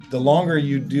the longer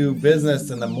you do business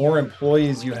and the more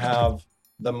employees you have,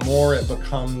 the more it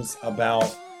becomes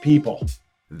about people.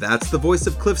 That's the voice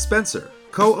of Cliff Spencer,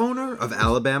 co-owner of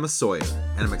Alabama Sawyer,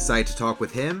 and I'm excited to talk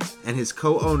with him and his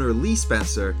co-owner Lee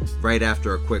Spencer right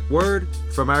after a quick word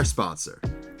from our sponsor.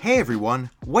 Hey everyone,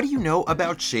 what do you know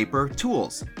about Shaper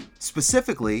Tools?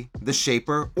 Specifically, the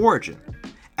Shaper Origin.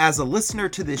 As a listener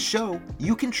to this show,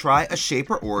 you can try a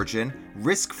Shaper Origin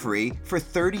risk-free for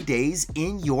 30 days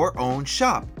in your own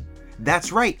shop.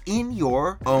 That's right, in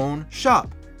your own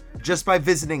shop. Just by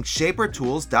visiting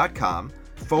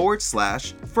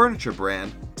shapertools.com/furniture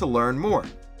brand to learn more.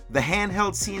 The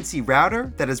handheld CNC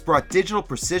router that has brought digital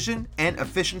precision and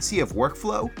efficiency of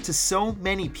workflow to so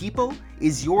many people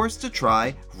is yours to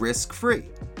try risk-free.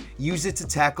 Use it to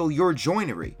tackle your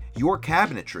joinery, your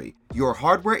cabinetry, your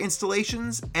hardware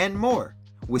installations, and more,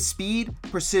 with speed,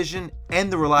 precision,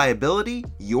 and the reliability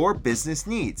your business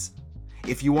needs.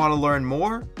 If you want to learn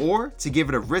more or to give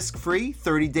it a risk-free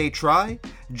 30-day try,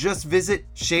 just visit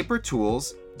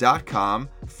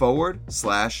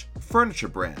shapertools.com/furniture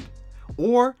brand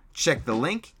or check the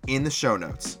link in the show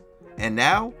notes. And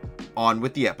now, on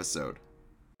with the episode.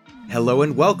 Hello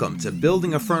and welcome to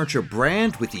Building a Furniture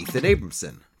Brand with Ethan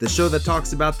Abramson, the show that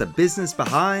talks about the business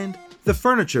behind the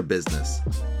furniture business.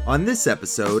 On this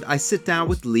episode, I sit down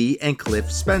with Lee and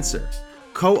Cliff Spencer,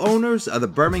 co-owners of the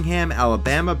Birmingham,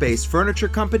 Alabama-based furniture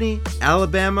company,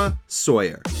 Alabama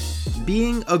Sawyer.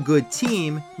 Being a good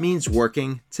team means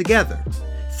working together,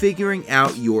 figuring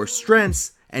out your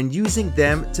strengths and using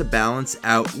them to balance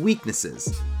out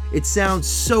weaknesses. It sounds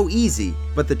so easy,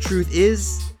 but the truth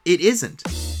is, it isn't.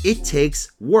 It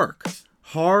takes work.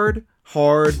 Hard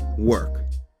work.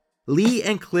 Lee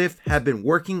and Cliff have been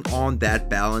working on that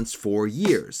balance for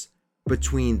years,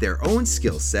 between their own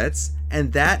skill sets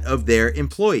and that of their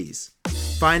employees,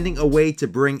 finding a way to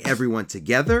bring everyone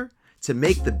together to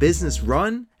make the business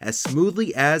run as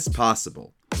smoothly as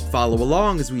possible. Follow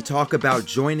along as we talk about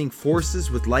joining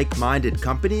forces with like-minded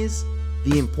companies,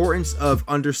 the importance of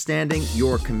understanding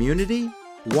your community,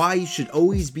 why you should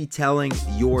always be telling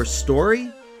your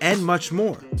story, and much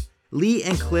more. Lee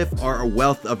and Cliff are a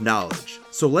wealth of knowledge,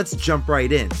 so let's jump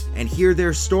right in and hear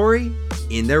their story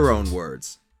in their own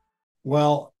words.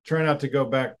 Well, try not to go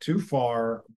back too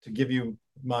far to give you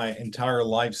my entire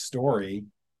life story,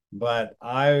 but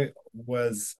I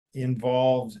was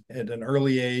involved at an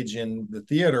early age in the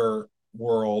theater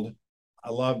world.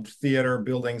 I loved theater,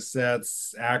 building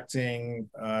sets, acting,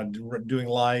 doing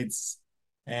lights.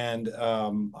 And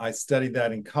I studied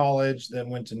that in college,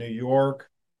 then went to New York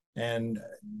and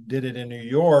did it in New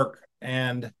York.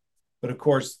 But of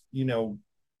course,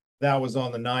 that was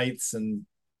on the nights and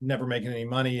never making any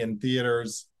money in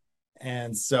theaters.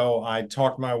 And so I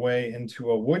talked my way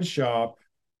into a wood shop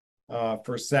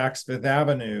for Saks Fifth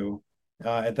Avenue.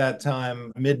 At that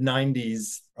time,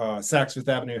 mid-90s, Saks Fifth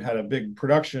Avenue had a big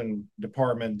production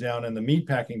department down in the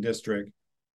meatpacking district.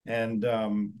 And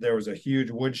there was a huge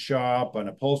wood shop, an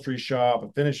upholstery shop, a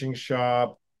finishing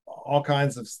shop, all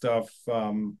kinds of stuff,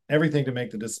 everything to make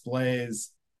the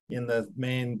displays in the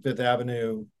main Fifth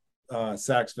Avenue,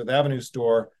 Saks Fifth Avenue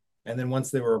store. And then once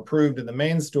they were approved in the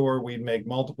main store, we'd make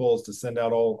multiples to send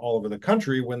out all over the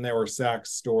country when there were Saks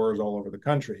stores all over the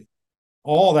country.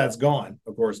 All that's gone,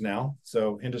 of course, now.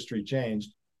 So industry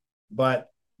changed.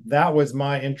 But that was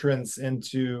my entrance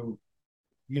into,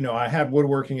 I had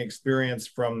woodworking experience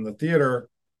from the theater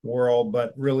world,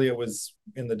 but really it was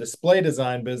in the display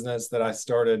design business that I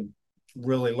started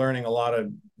really learning a lot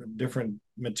of different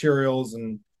materials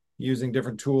and using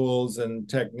different tools and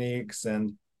techniques.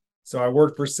 And so I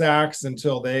worked for Saks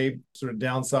until they sort of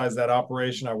downsized that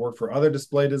operation. I worked for other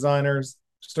display designers,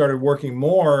 started working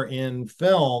more in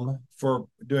film for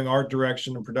doing art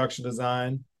direction and production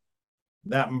design.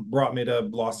 That brought me to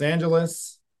Los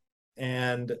Angeles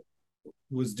and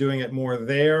was doing it more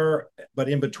there. But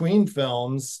in between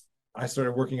films, I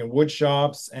started working in wood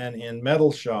shops and in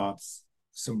metal shops,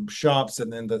 some shops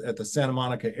at the Santa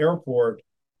Monica airport.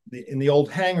 In the old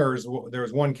hangars, there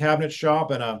was one cabinet shop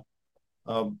and a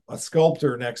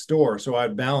sculptor next door. So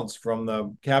I'd bounce from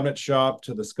the cabinet shop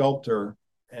to the sculptor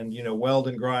and, weld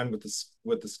and grind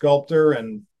with the sculptor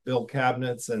and build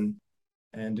cabinets and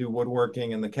do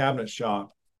woodworking in the cabinet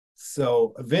shop.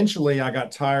 So eventually I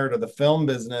got tired of the film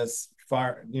business,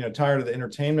 tired of the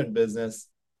entertainment business,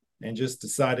 and just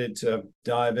decided to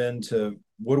dive into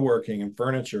woodworking and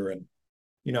furniture. And,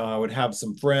 I would have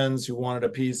some friends who wanted a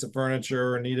piece of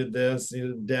furniture and needed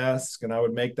a desk, and I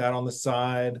would make that on the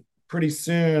side. Pretty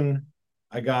soon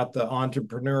I got the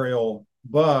entrepreneurial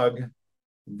bug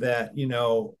that,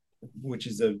 which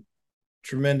is a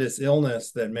tremendous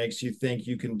illness that makes you think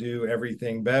you can do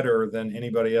everything better than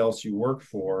anybody else you work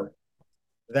for,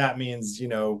 that means,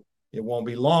 it won't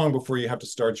be long before you have to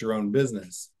start your own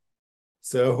business.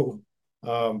 So,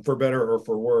 for better or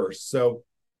for worse. So,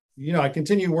 I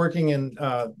continued working in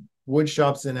wood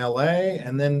shops in LA,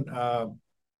 and then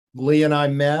Lee and I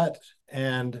met,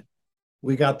 and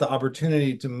we got the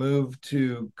opportunity to move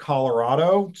to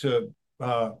Colorado to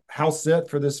house sit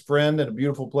for this friend at a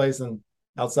beautiful place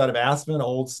outside of Aspen,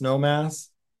 Old Snowmass.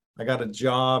 I got a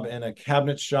job in a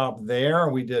cabinet shop there.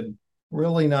 We did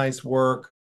really nice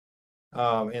work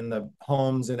in the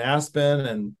homes in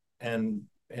Aspen, and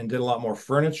did a lot more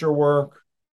furniture work.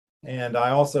 And I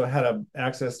also had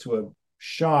access to a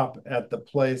shop at the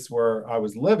place where I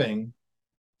was living.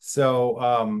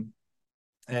 So,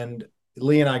 and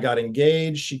Lee and I got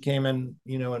engaged. She came in,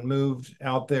 and moved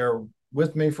out there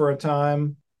with me for a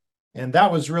time. And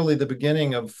that was really the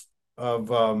beginning of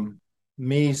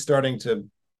me starting to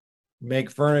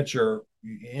make furniture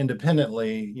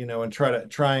independently, and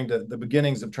the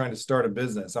beginnings of trying to start a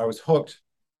business. I was hooked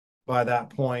by that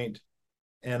point,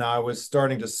 and I was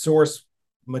starting to source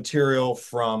material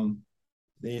from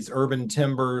these urban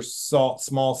timber small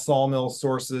sawmill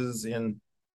sources in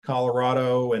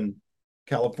Colorado and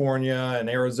California and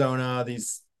Arizona,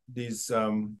 these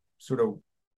sort of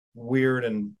weird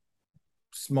and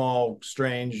small,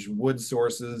 strange wood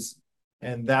sources.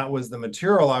 And that was the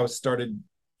material I was started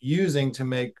using to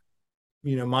make,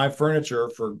 my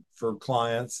furniture for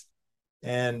clients.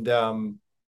 And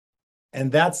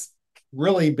that's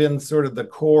really been sort of the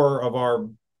core of our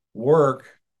work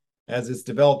as it's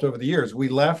developed over the years. We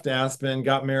left Aspen,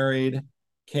 got married,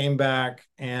 came back,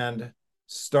 and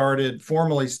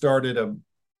formally started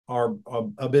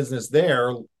a business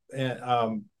there.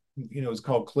 And it was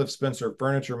called Cliff Spencer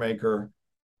Furniture Maker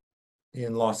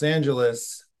in Los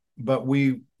Angeles. But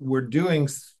we were doing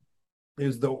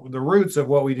is the roots of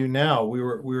what we do now. We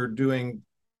were doing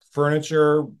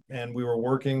furniture, and we were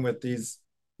working with these,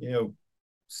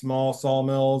 small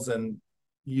sawmills and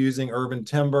using urban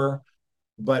timber,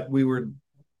 but we were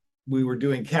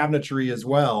doing cabinetry as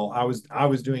well. I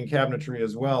was doing cabinetry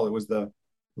as well. It was the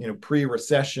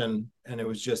pre-recession, and it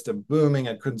was just a booming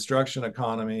construction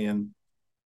economy. And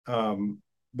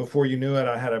before you knew it,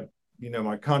 I had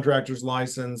my contractor's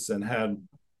license and had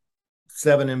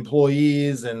 7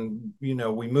 employees, and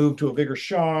we moved to a bigger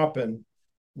shop, and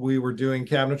we were doing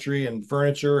cabinetry and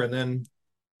furniture. And then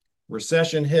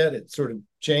recession hit. It sort of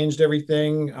changed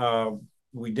everything.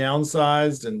 We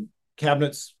downsized, and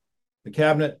the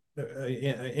cabinet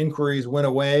inquiries went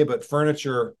away, but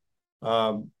furniture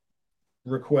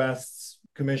requests,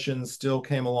 commissions still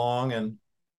came along. And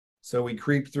so we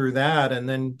creeped through that, and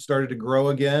then started to grow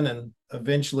again, and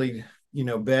eventually,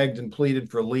 begged and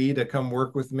pleaded for Lee to come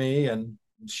work with me. And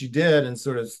she did, and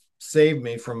sort of saved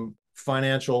me from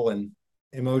financial and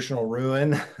emotional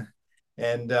ruin.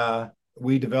 And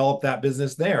we developed that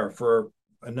business there for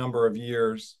a number of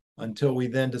years, until we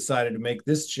then decided to make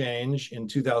this change in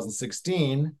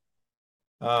 2016,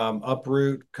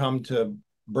 uproot, come to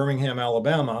Birmingham,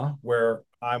 Alabama, where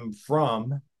I'm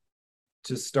from,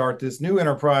 to start this new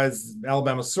enterprise,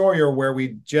 Alabama Sawyer, where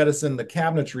we jettisoned the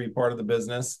cabinetry part of the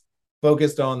business,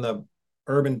 focused on the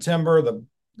urban timber,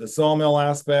 the sawmill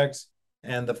aspects,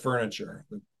 and the furniture.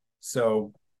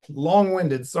 So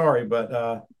long-winded, sorry,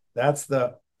 but that's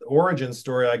the origin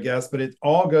story, I guess. But it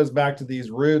all goes back to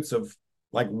these roots of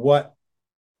like what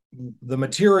the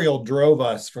material drove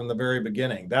us from the very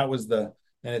beginning. That was and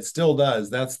it still does.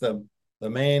 That's the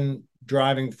main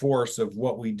driving force of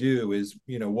what we do is,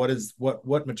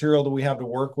 what material do we have to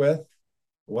work with?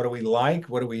 What do we like?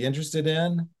 What are we interested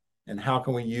in? And how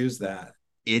can we use that?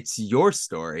 It's your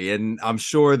story, and I'm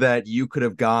sure that you could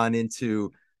have gone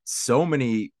into so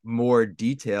many more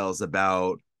details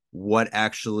about what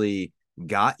actually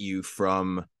got you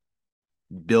from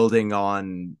building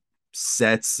on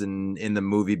sets and in the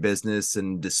movie business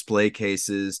and display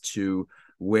cases to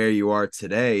where you are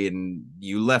today. And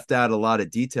you left out a lot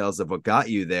of details of what got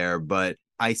you there, but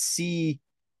I see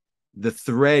the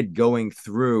thread going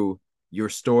through your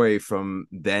story from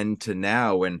then to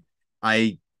now. And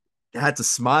I had to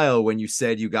smile when you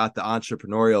said you got the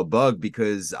entrepreneurial bug,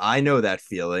 because I know that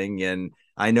feeling, and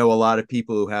I know a lot of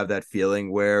people who have that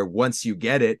feeling where once you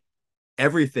get it,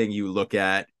 everything you look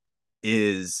at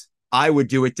is, I would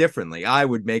do it differently, I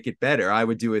would make it better, I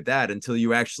would do it that, until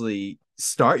you actually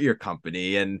start your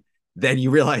company, and then you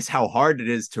realize how hard it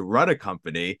is to run a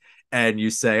company, and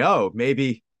you say, oh,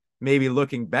 maybe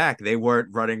looking back, they weren't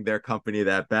running their company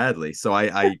that badly. So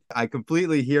I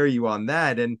completely hear you on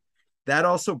that. And that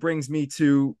also brings me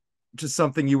to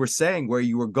something you were saying, where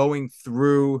you were going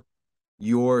through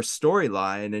your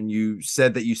storyline, and you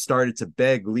said that you started to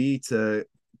beg Lee to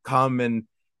come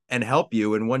and help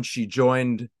you. And once she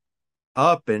joined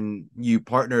up and you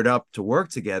partnered up to work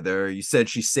together, you said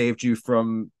she saved you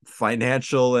from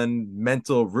financial and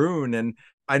mental ruin. And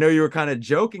I know you were kind of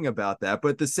joking about that, but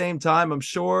at the same time, I'm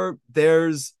sure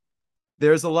there's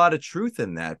a lot of truth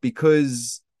in that,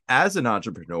 because as an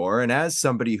entrepreneur and as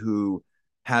somebody who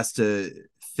has to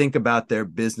think about their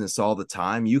business all the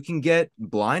time, you can get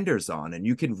blinders on, and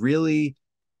you can really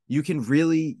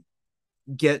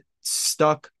get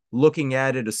stuck looking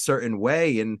at it a certain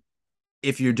way. And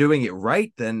if you're doing it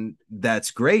right, then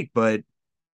that's great. But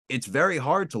it's very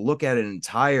hard to look at an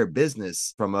entire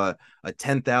business from a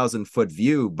 10,000 foot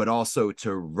view, but also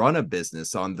to run a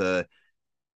business on the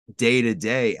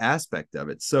day-to-day aspect of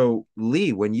it. So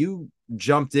Lee, when you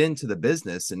jumped into the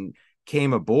business and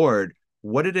came aboard,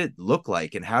 what did it look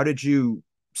like, and how did you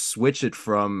switch it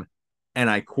from, and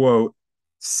I quote,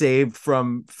 saved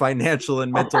from financial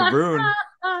and mental ruin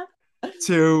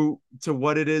to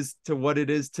what it is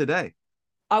today?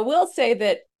 I will say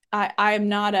that I am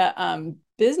not a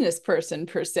business person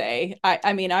per se.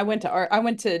 I mean, I went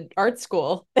to art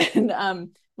school and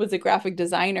was a graphic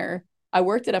designer. I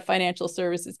worked at a financial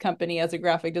services company as a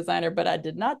graphic designer, but I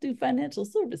did not do financial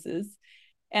services.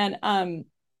 And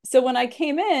so when I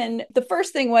came in, the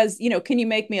first thing was, can you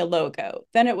make me a logo?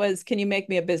 Then it was, can you make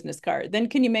me a business card? Then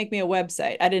can you make me a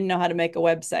website? I didn't know how to make a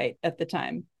website at the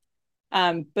time.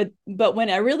 But when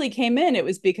I really came in, it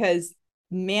was because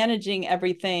managing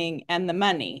everything and the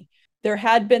money. There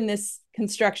had been this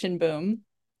construction boom,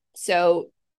 so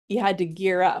you had to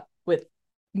gear up with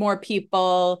more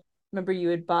people. Remember, you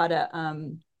had bought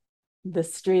the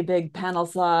Stray Big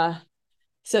Panels Law,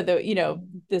 so that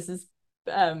this is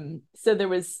so there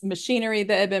was machinery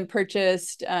that had been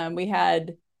purchased. We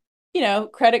had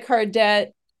credit card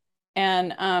debt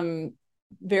and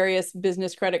various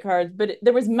business credit cards, but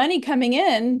there was money coming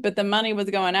in, but the money was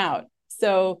going out.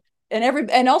 So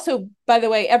and also, by the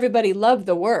way, everybody loved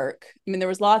the work. I mean, there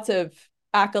was lots of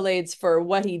accolades for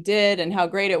what he did and how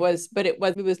great it was, but it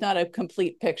was not a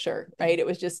complete picture, right? It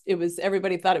was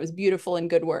everybody thought it was beautiful and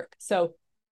good work. So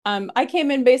I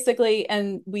came in basically,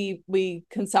 and we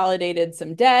consolidated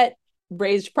some debt,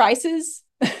 raised prices,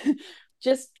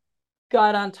 just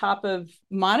got on top of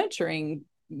monitoring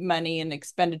money and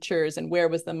expenditures and where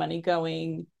was the money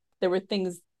going. There were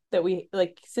things that we,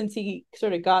 like, since he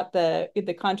sort of got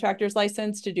the contractor's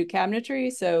license to do cabinetry.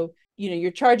 So,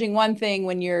 you're charging one thing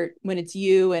when it's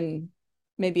you and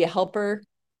maybe a helper,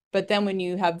 but then when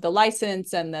you have the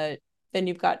license and then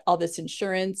you've got all this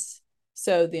insurance.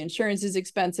 So the insurance is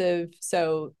expensive.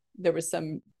 So there was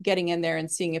some getting in there and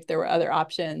seeing if there were other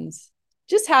options,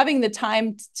 just having the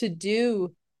time to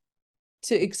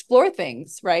explore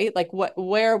things, right? Like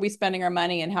where are we spending our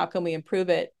money and how can we improve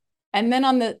it? And then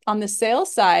on the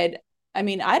sales side, I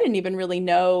mean, I didn't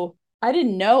know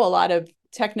a lot of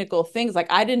technical things. Like,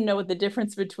 I didn't know what the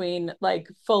difference between like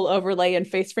full overlay and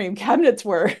face frame cabinets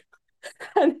were.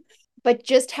 But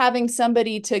just having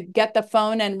somebody to get the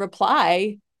phone and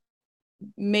reply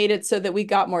made it so that we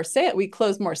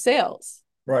closed more sales.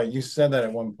 Right. You said that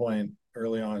at one point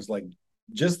early on. It's like,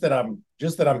 just that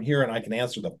I'm here and I can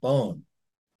answer the phone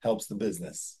helps the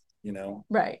business,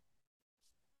 Right.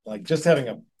 Like, just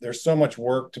there's so much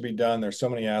work to be done. There's so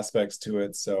many aspects to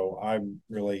it. So I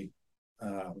really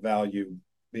value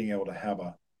being able to have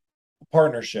a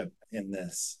partnership in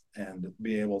this and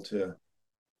be able to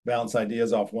bounce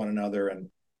ideas off one another and,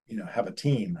 have a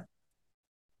team.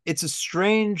 It's a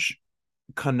strange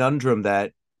conundrum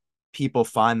that people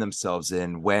find themselves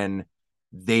in when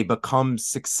they become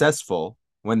successful,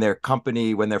 when their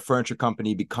furniture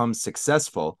company becomes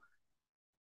successful,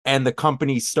 and the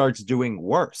company starts doing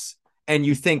worse. And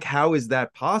you think, how is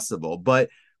that possible? But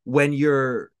when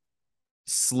you're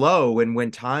slow and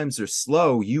when times are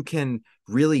slow, you can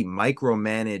really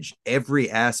micromanage every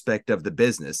aspect of the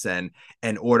business, and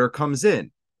an order comes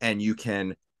in and you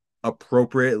can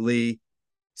appropriately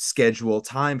schedule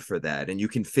time for that, and you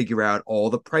can figure out all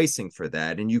the pricing for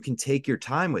that, and you can take your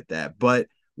time with that. But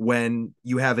when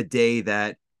you have a day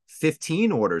that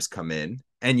 15 orders come in,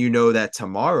 and that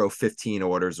tomorrow 15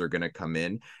 orders are going to come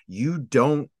in, you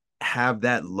don't have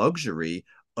that luxury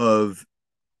of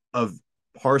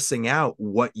parsing out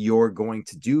what you're going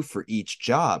to do for each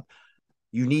job.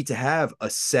 You need to have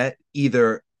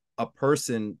either a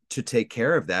person to take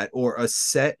care of that, or a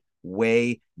set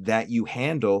way that you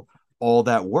handle all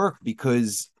that work,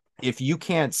 because if you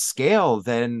can't scale,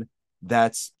 then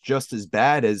that's just as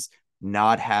bad as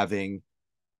not having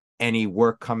any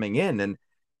work coming in. And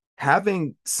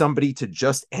having somebody to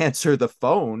just answer the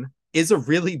phone is a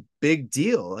really big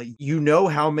deal. You know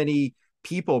how many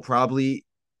people probably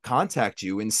contact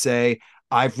you and say,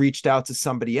 I've reached out to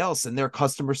somebody else and their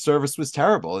customer service was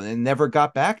terrible and it never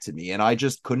got back to me and I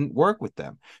just couldn't work with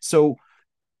them. So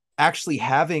actually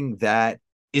having that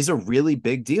is a really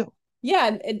big deal.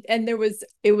 Yeah, and it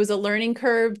was a learning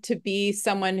curve to be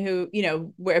someone who,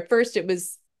 where at first it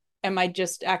was, am I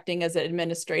just acting as an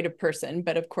administrative person?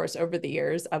 But of course, over the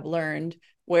years, I've learned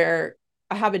where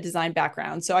I have a design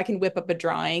background, so I can whip up a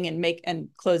drawing and make and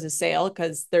close a sale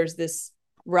because there's this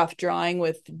rough drawing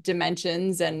with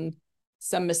dimensions and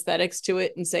some aesthetics to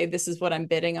it and say, this is what I'm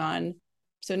bidding on.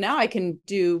 So now I can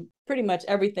do pretty much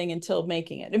everything until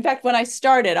making it. In fact, when I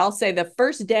started, I'll say the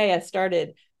first day I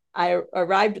started, I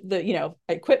arrived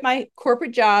I quit my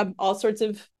corporate job, all sorts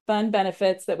of fun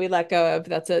benefits that we let go of.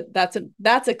 That's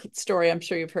a story I'm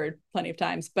sure you've heard plenty of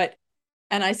times.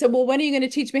 And I said, well, when are you going to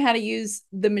teach me how to use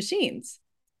the machines?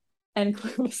 And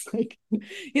Cliff was like,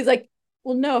 he's like,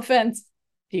 well, no offense,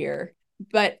 dear,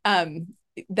 but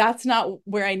that's not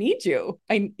where I need you.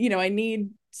 I need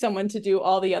someone to do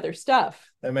all the other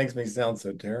stuff. That makes me sound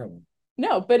so terrible.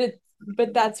 No, but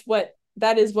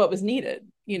that is what was needed,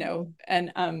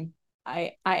 and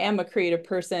I am a creative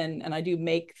person and I do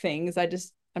make things.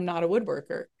 I'm not a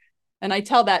woodworker. And I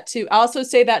tell that I also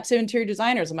say that to interior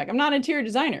designers. I'm like, I'm not an interior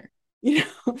designer,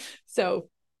 so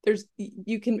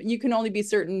you can only be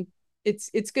certain.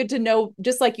 It's good to know,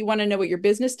 just like you want to know what your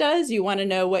business does, you want to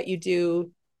know what you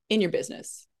do in your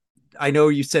business. I know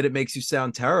you said it makes you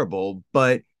sound terrible,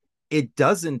 but it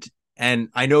doesn't. And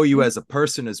I know you as a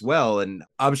person as well. And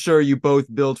I'm sure you both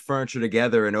build furniture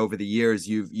together. And over the years,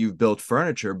 you've built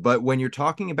furniture. But when you're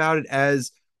talking about it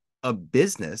as a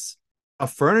business, a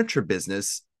furniture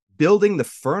business, building the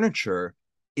furniture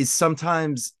is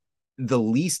sometimes the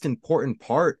least important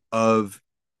part of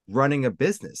running a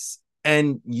business.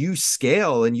 And you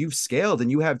scale and you've scaled and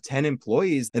you have 10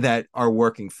 employees that are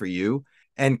working for you.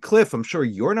 And Cliff, I'm sure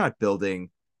you're not building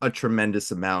a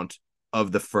tremendous amount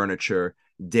of the furniture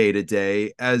day to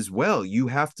day as well. You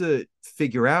have to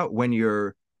figure out when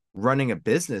you're running a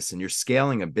business and you're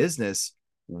scaling a business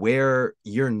where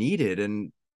you're needed,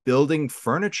 and building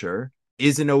furniture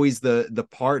isn't always the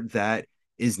part that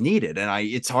is needed. And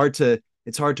it's hard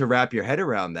to wrap your head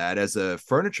around that as a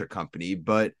furniture company,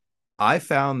 but I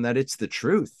found that it's the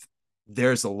truth.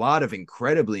 There's a lot of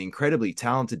incredibly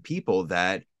talented people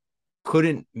that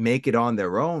couldn't make it on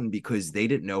their own because they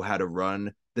didn't know how to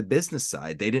run the business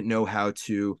side. They didn't know how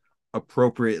to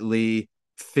appropriately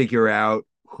figure out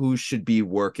who should be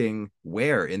working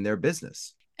where in their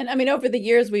business. And I mean, over the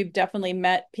years, we've definitely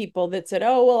met people that said,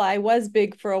 oh, well, I was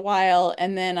big for a while,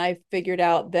 and then I figured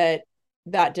out that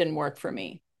didn't work for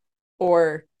me.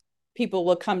 Or people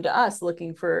will come to us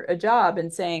looking for a job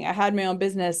and saying, I had my own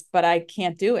business, but I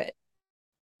can't do it.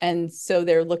 And so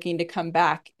they're looking to come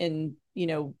back and,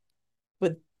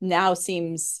 what now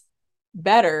seems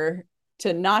better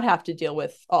to not have to deal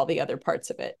with all the other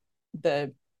parts of it.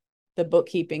 The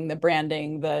bookkeeping, the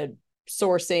branding, the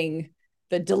sourcing,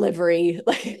 the delivery,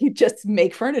 like you just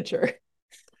make furniture.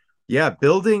 Yeah,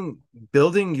 building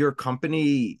your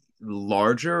company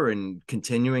larger and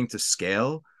continuing to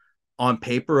scale on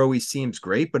paper always seems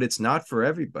great, but it's not for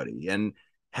everybody. And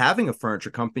having a furniture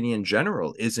company in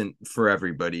general isn't for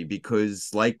everybody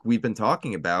because, like we've been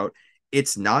talking about,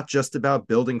 it's not just about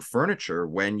building furniture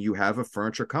when you have a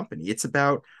furniture company. It's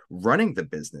about running the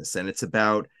business, and it's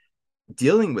about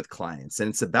dealing with clients, and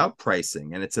it's about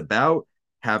pricing, and it's about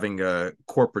having a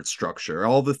corporate structure,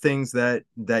 all the things that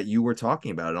you were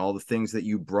talking about and all the things that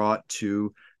you brought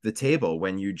to the table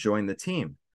when you joined the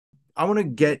team. I want to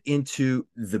get into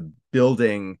the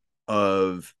building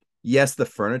of, yes, the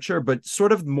furniture, but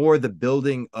sort of more the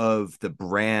building of the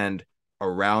brand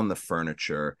around the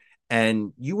furniture.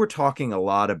 And you were talking a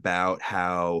lot about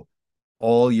how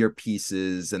all your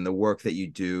pieces and the work that you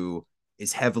do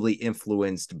is heavily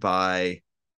influenced by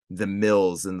the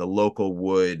mills and the local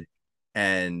wood.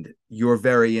 And you're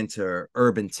very into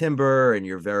urban timber and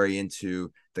you're very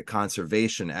into the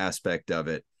conservation aspect of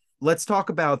it. Let's talk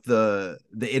about the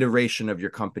iteration of your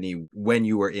company when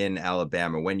you were in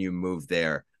Alabama, when you moved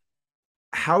there.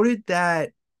 How did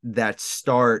that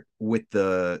start with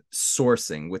the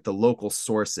sourcing, with the local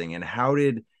sourcing, and how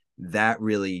did that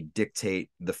really dictate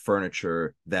the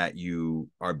furniture that you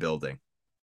are building?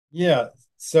 Yeah,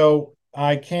 so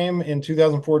I came in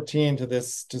 2014 to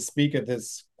speak at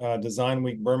this Design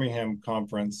Week Birmingham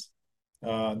conference.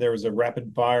 There was a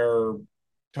rapid fire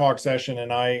talk session,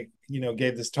 and I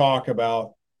gave this talk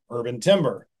about urban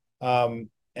timber. And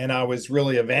I was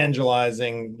really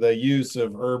evangelizing the use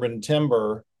of urban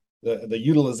timber, the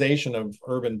utilization of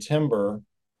urban timber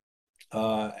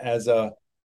as a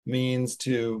means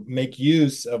to make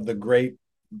use of the great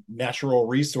natural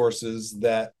resources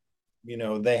that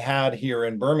they had here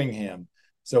in Birmingham.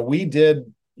 So we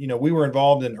were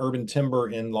involved in urban timber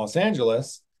in Los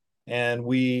Angeles, and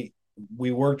we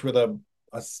worked with a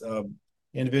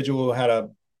individual who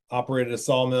operated a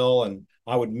sawmill, and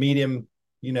I would meet him,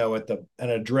 at an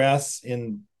address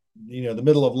in the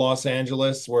middle of Los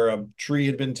Angeles where a tree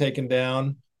had been taken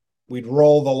down. We'd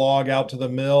roll the log out to the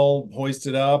mill, hoist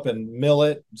it up, and mill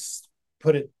it,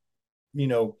 put it,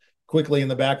 quickly in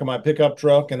the back of my pickup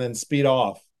truck, and then speed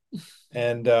off,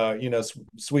 and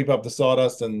sweep up the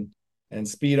sawdust and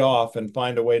speed off and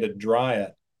find a way to dry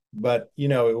it. But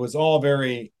it was all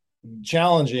very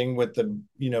challenging with the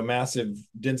massive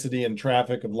density and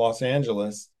traffic of Los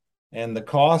Angeles, and the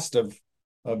cost of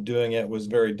doing it was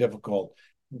very difficult.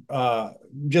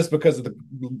 Just because of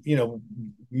the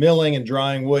milling and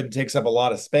drying wood takes up a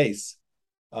lot of space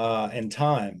and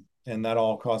time, and that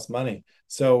all costs money.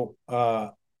 So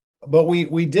but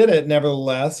we did it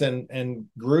nevertheless, and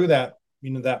grew that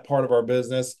that part of our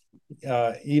business,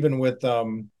 even with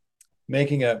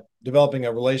developing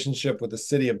a relationship with the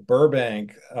city of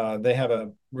Burbank. They have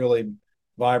a really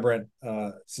vibrant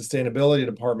sustainability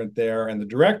department there, and the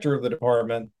director of the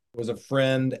department was a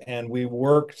friend, and we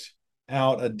worked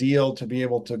out a deal to be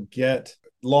able to get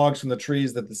logs from the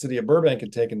trees that the city of Burbank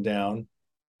had taken down,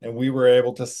 and we were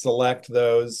able to select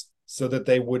those so that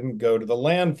they wouldn't go to the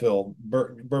landfill.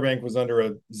 Burbank was under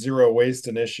a zero waste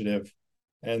initiative,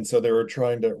 and so they were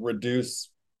trying to reduce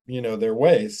their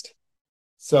waste.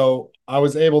 So I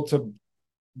was able to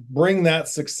bring that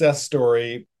success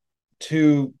story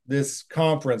to this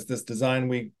conference, this Design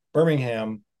Week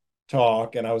Birmingham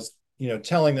talk, and I was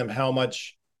telling them how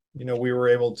much we were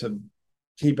able to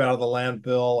keep out of the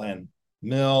landfill and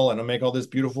mill and make all this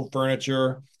beautiful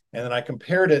furniture. And then I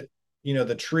compared it,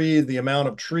 the amount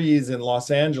of trees in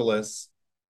Los Angeles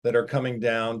that are coming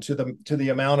down to the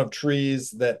amount of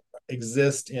trees that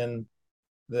exist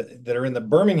that are in the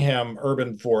Birmingham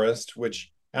urban forest,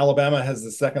 which Alabama has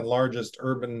the second largest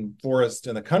urban forest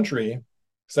in the country,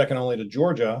 second only to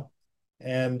Georgia.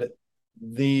 And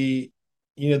the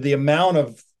amount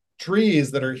of trees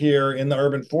that are here in the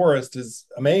urban forest is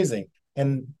amazing.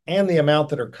 And the amount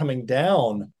that are coming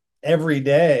down every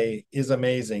day is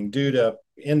amazing, due to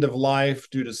end of life,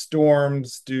 due to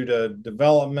storms, due to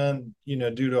development,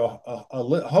 due to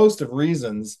a host of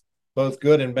reasons, both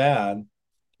good and bad.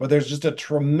 But there's just a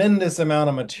tremendous amount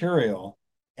of material.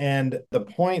 And the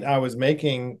point I was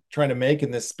trying to make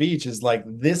in this speech is like,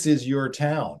 this is your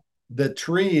town. The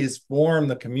trees form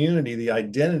the community, the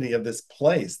identity of this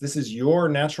place. This is your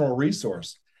natural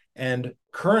resource. And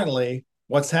currently,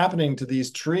 what's happening to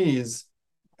these trees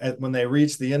when they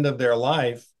reach the end of their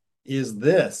life is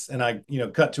this. And I,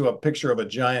 cut to a picture of a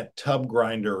giant tub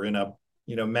grinder in a,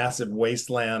 massive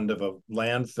wasteland of a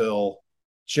landfill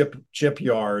chip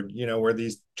yard, where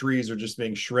these trees are just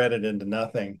being shredded into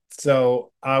nothing.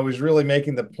 So I was really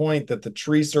making the point that the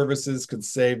tree services could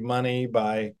save money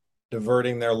by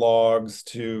diverting their logs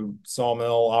to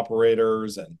sawmill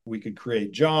operators, and we could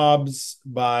create jobs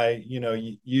by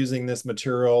using this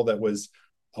material that was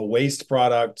a waste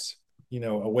product,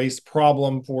 a waste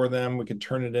problem for them. We could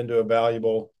turn it into a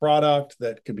valuable product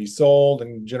that could be sold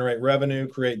and generate revenue,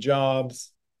 create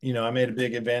jobs. I made a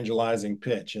big evangelizing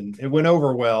pitch, and it went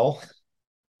over well,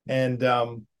 and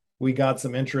we got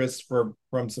some interest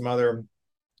from some other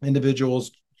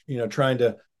individuals trying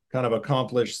to kind of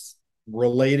accomplish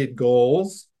related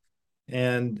goals,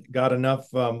 and got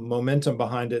enough momentum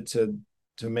behind it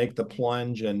to make the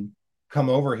plunge and come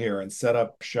over here and set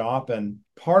up shop. And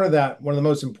part of that, one of the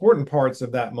most important parts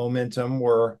of that momentum,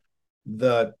 were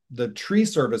the tree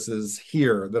services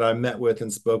here that I met with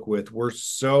and spoke with were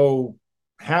so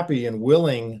happy and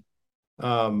willing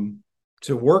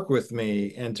to work with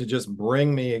me and to just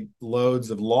bring me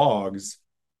loads of logs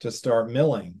to start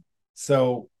milling.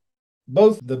 So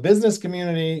both the business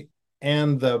community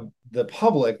and the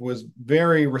public was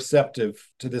very receptive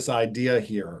to this idea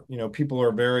here. People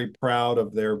are very proud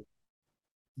of their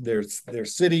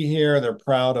city here. They're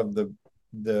proud of the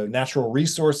natural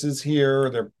resources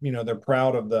here. They're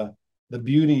proud of the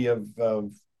beauty of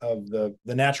the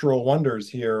natural wonders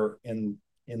here in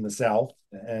the South.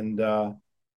 And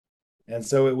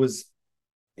so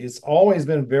it's always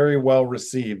been very well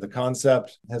received. The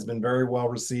concept has been very well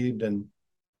received, and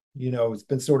it's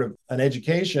been sort of an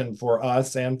education for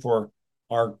us and for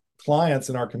our clients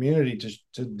in our community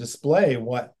to display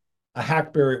what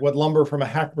lumber from a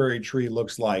hackberry tree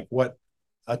looks like, what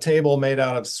a table made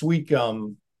out of sweet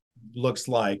gum looks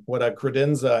like, what a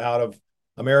credenza out of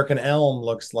American elm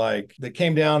looks like. That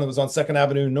came down, it was on Second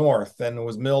Avenue North and it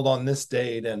was milled on this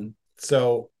date. And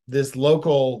so this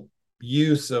local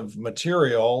use of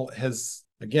material has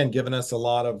again given us a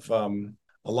lot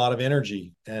of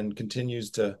energy and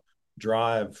continues to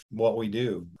drive what we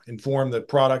do, inform the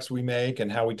products we make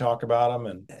and how we talk about them,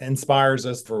 and inspires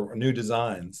us for new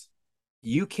designs.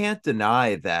 You can't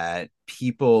deny that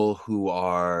people who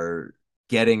are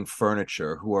getting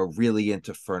furniture, who are really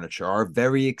into furniture, are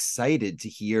very excited to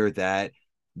hear that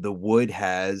the wood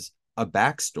has a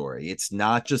backstory. It's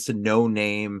not just a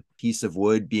no-name piece of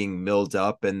wood being milled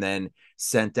up and then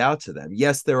sent out to them.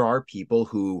 Yes, there are people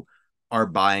who are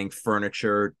buying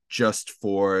furniture just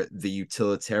for the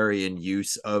utilitarian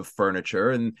use of furniture,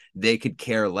 and they could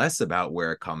care less about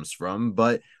where it comes from.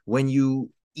 But when you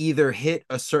either hit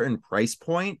a certain price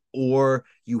point or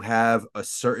you have a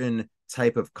certain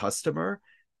type of customer,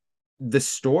 the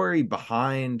story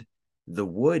behind the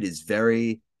wood is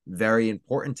very, very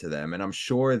important to them. And I'm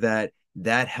sure that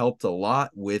that helped a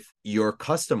lot with your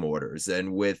custom orders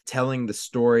and with telling the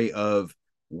story of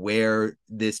where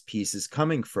this piece is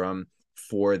coming from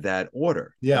for that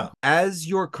order. Yeah. As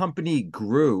your company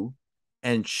grew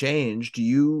and changed,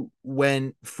 you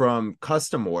went from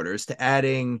custom orders to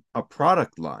adding a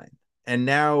product line. And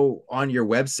now on your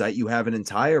website, you have an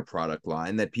entire product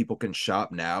line that people can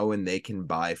shop now and they can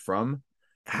buy from.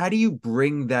 How do you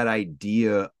bring that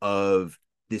idea of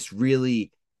this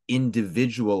really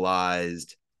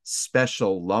individualized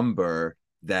special lumber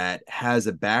that has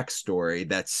a backstory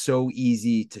that's so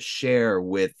easy to share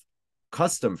with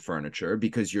custom furniture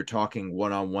because you're talking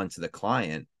one-on-one to the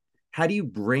client? How do you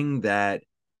bring that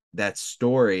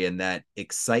story and that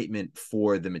excitement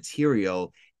for the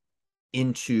material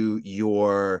into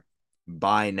your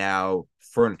buy now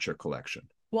furniture collection?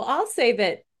 Well, I'll say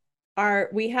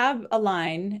that we have a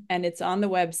line and it's on the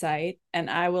website, and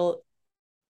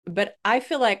but I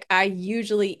feel like I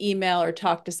usually email or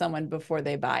talk to someone before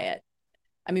they buy it.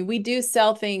 I mean, we do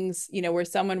sell things, where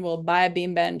someone will buy a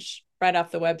beam bench right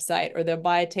off the website, or they'll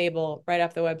buy a table right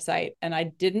off the website, and I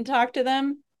didn't talk to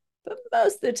them, but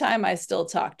most of the time I still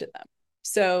talk to them.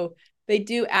 So they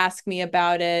do ask me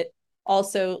about it.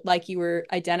 Also, like you were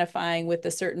identifying with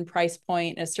a certain price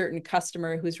point, a certain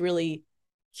customer who's really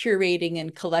curating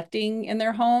and collecting in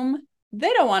their home,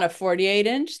 they don't want a 48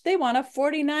 inch, they want a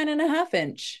 49 and a half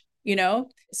inch,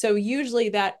 So usually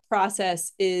that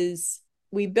process is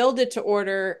we build it to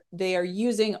order. They are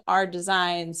using our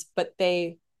designs, but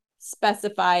they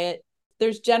specify it.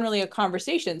 There's generally a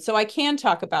conversation. So I can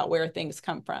talk about where things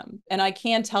come from and I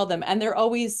can tell them, and they're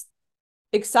always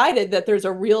excited that there's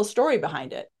a real story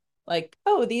behind it. Like,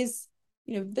 oh, this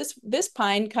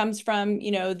pine comes from,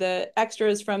 the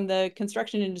extras from the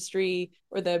construction industry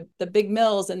or the big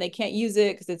mills, and they can't use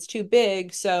it because it's too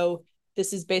big. So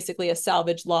this is basically a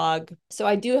salvage log. So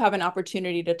I do have an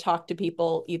opportunity to talk to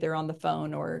people either on the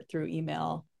phone or through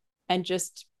email and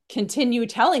just continue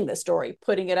telling the story,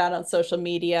 putting it out on social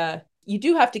media. You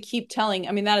do have to keep telling.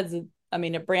 I mean, that is,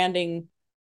 a branding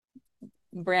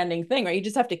thing, right? You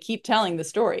just have to keep telling the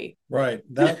story. Right.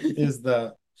 That is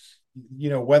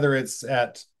whether it's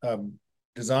at a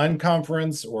design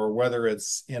conference or whether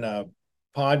it's in a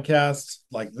podcast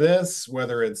like this,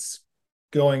 whether it's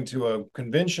going to a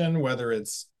convention, whether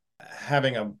it's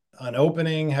having an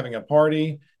opening, having a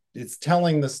party, it's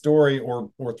telling the story, or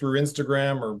through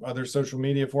Instagram or other social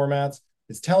media formats,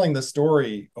 it's telling the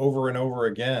story over and over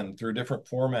again through different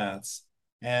formats.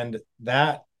 And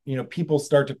that, people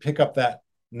start to pick up that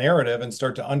narrative and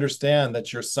start to understand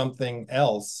that you're something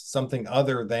else, something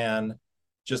other than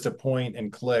just a point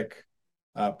and click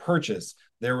purchase.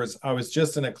 I was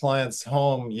just in a client's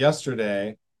home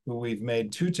yesterday who we've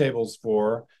made 2 tables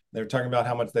for. They're talking about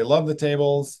how much they love the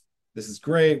tables. This is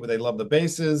great. They love the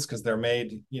bases because they're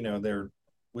made,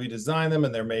 we design them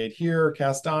and they're made here,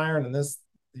 cast iron, and this,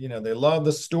 they love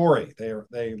the story.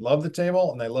 They love the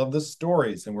table and they love the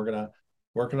stories. And we're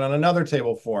working on another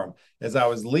table for them. As I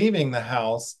was leaving the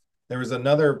house, there was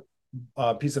another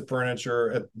piece of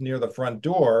furniture near the front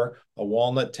door, a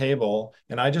walnut table,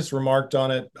 and I just remarked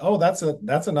on it. Oh, that's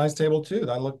a nice table too.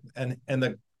 And I looked, and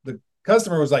the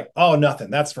customer was like, "Oh, nothing.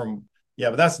 But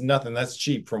that's nothing. That's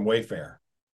cheap from Wayfair."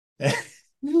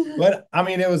 But I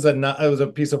mean, it was a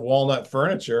piece of walnut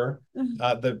furniture.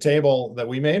 The table that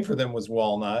we made for them was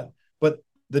walnut, but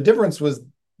the difference was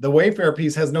the Wayfair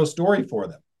piece has no story for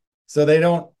them. So they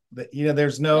don't value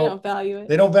it.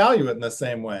 They don't value it in the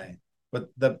same way. But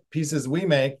the pieces we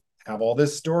make have all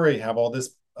this story, have all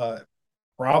this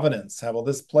provenance, have all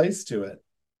this place to it.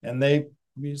 And they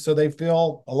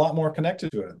feel a lot more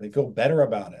connected to it. They feel better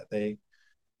about it. They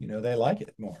like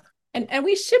it more. And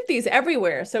we ship these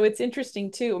everywhere. So it's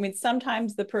interesting too. I mean,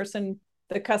 sometimes the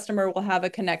customer will have a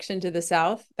connection to the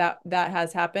South. That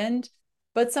has happened.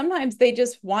 But sometimes they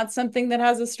just want something that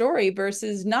has a story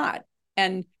versus not.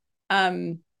 And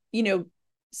you know,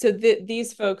 so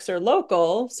these folks are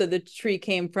local, so the tree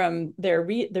came from the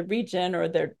region or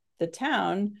the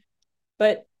town,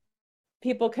 but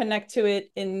people connect to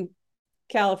it in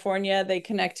California, they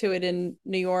connect to it in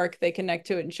New York, they connect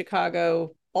to it in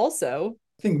Chicago also.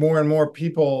 I think more and more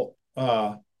people,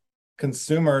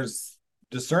 consumers,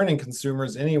 discerning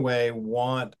consumers anyway,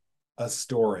 want a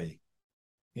story.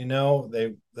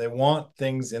 They want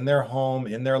things in their home,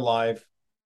 in their life,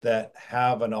 that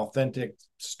have an authentic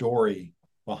story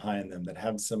behind them, that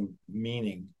have some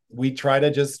meaning. We try to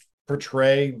just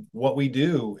portray what we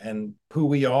do and who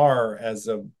we are as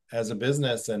a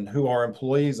business, and who our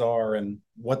employees are, and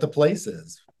what the place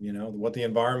is, what the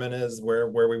environment is, where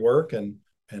we work, and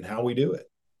how we do it.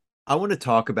 I want to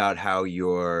talk about how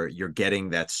you're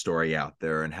getting that story out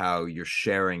there and how you're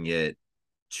sharing it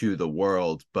to the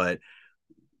world, but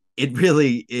it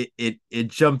really it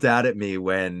jumped out at me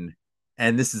when,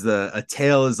 and this is a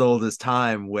tale as old as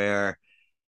time, where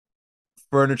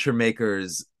furniture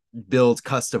makers build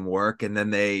custom work and then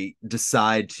they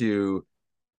decide to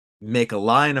make a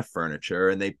line of furniture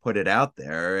and they put it out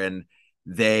there and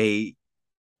they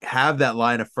have that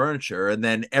line of furniture, and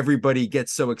then everybody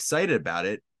gets so excited about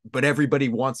it, but everybody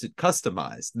wants it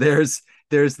customized. There's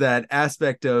that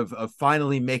aspect of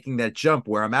finally making that jump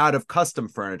where I'm out of custom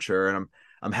furniture and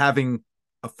I'm having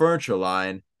a furniture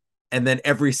line, and then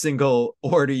every single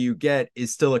order you get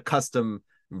is still a custom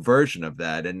version of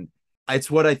that. And it's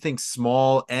what I think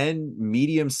small and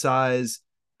medium sized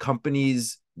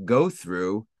companies go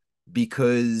through,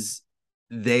 because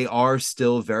they are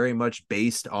still very much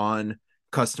based on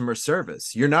customer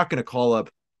service. You're not going to call up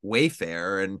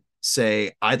Wayfair and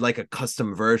say, I'd like a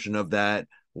custom version of that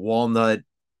walnut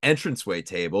entranceway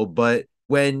table. But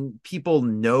when people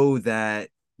know that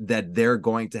they're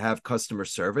going to have customer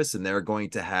service and they're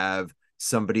going to have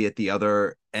somebody at the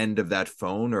other end of that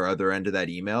phone or other end of that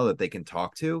email that they can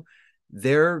talk to,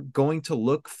 they're going to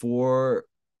look for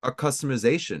a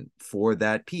customization for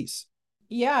that piece.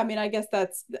 Yeah, I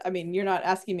mean, you're not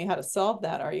asking me how to solve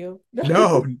that, are you?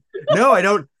 No, no,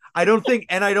 I don't think,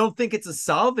 and I don't think it's a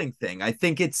solving thing. I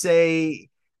think it's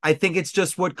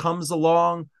just what comes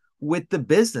along with the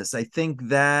business. I think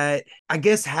that I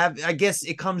guess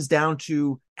it comes down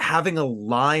to having a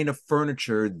line of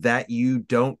furniture that you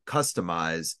don't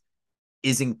customize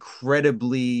is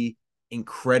incredibly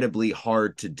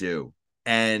hard to do.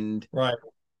 And Right.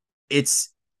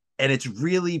 it's it's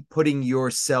really putting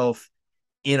yourself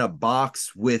in a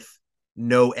box with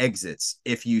no exits.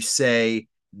 If you say,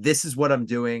 this is what I'm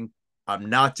doing, I'm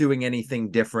not doing anything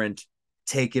different,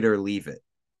 take it or leave it.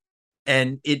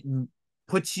 And it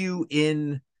puts you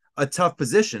in a tough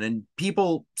position, and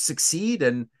people succeed,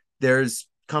 and there's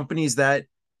companies that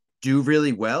do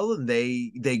really well and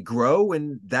they grow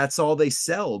and that's all they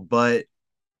sell. But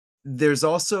there's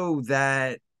also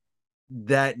that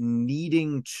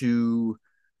needing to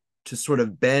sort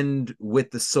of bend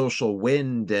with the social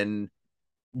wind and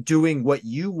doing what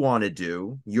you want to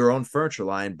do, your own furniture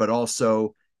line, but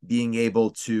also being able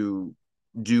to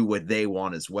do what they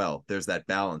want as well. There's that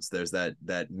balance. There's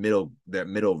that middle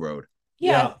road.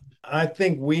 Yeah. Yeah, I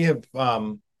think we've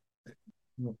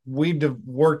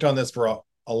worked on this for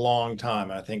a long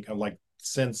time. I think like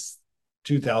since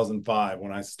 2005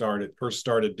 when I first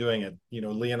started doing it.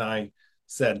 Lee and I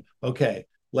said, okay,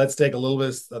 let's take a little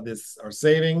bit of this, our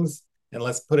savings, and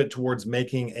let's put it towards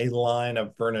making a line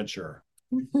of furniture.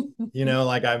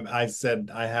 Like I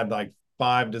said, I had like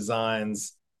 5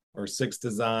 designs or 6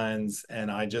 designs,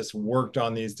 and I just worked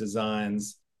on these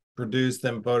designs, produced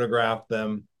them, photographed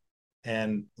them,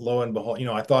 and lo and behold,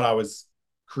 I thought I was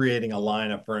creating a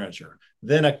line of furniture.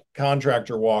 Then a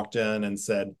contractor walked in and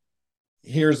said,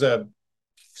 here's a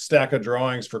stack of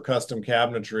drawings for custom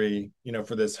cabinetry,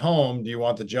 for this home. Do you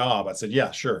want the job? I said,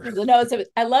 yeah, sure. No,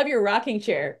 I love your rocking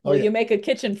chair. Will yeah. you make a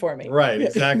kitchen for me? Right,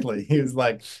 exactly. He was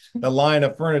like, the line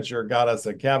of furniture got us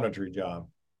a cabinetry job.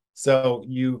 So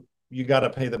you got to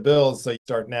pay the bills. So you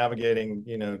start navigating,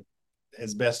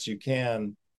 as best you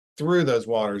can through those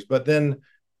waters. But then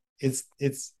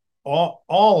it's all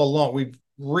along, we've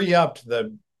re-upped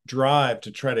the drive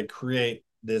to try to create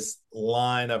this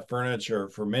line of furniture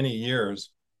for many years.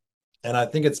 And I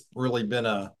think it's really been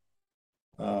an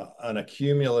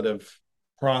accumulative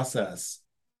process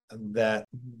that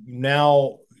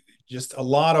now just a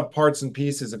lot of parts and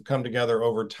pieces have come together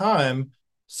over time,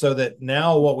 so that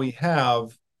now what we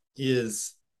have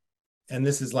is, and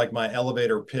this is like my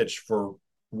elevator pitch for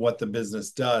what the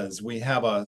business does. We have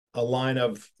a line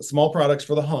of small products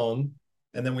for the home,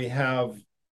 and then we have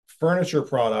furniture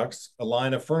products, a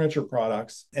line of furniture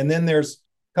products, and then there's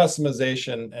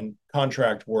customization and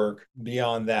contract work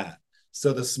beyond that.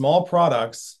 So the small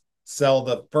products sell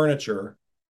the furniture,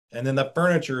 and then the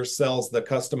furniture sells the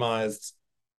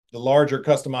larger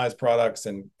customized products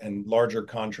and larger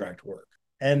contract work.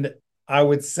 And I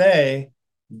would say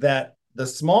that the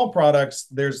small products,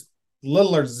 there's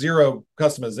little or zero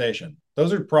customization.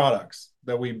 Those are products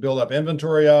that we build up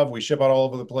inventory of, we ship out all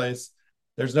over the place.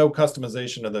 There's no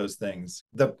customization of those things.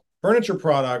 The furniture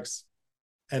products,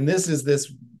 and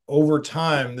this over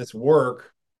time, this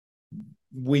work,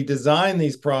 we design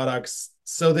these products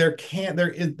so there can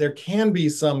be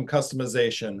some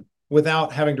customization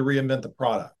without having to reinvent the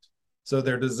product. So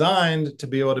they're designed to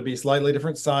be able to be slightly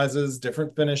different sizes,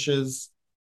 different finishes,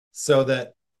 so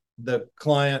that the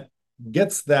client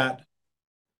gets that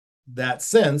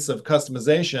sense of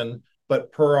customization,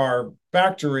 but per our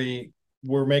factory,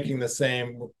 we're doing the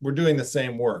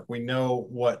same work. We know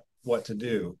what to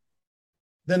do.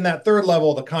 Then that third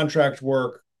level, the contract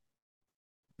work,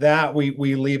 that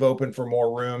we leave open for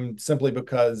more room simply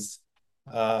because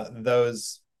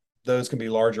those can be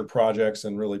larger projects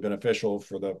and really beneficial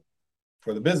for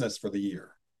the business for the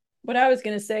year. What I was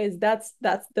going to say is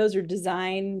those are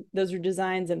designs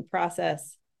and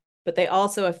process, but they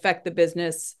also affect the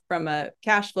business from a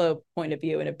cash flow point of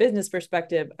view. In a business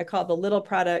perspective, I call the little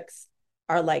products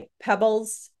are like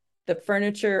pebbles, the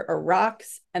furniture are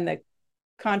rocks, and the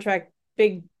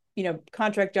big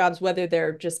contract jobs, whether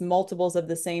they're just multiples of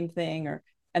the same thing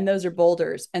and those are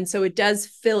boulders. And so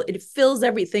it fills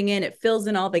everything in, it fills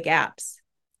in all the gaps.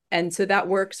 And so that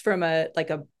works from a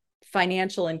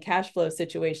financial and cash flow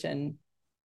situation.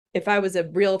 If I was a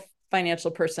real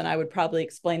financial person, I would probably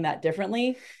explain that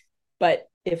differently. But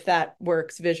if that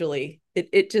works visually,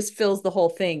 it just fills the whole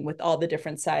thing with all the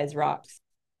different size rocks.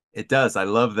 It does. I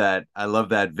love that. I love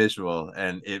that visual,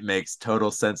 and it makes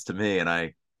total sense to me. And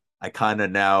I kind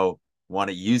of now want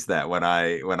to use that when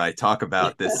I talk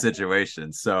about this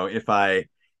situation. So if I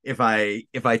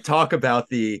talk about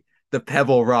the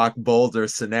pebble rock boulder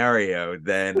scenario,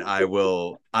 then I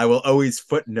will always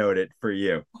footnote it for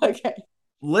you. Okay.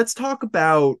 Let's talk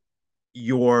about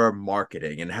your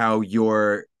marketing and how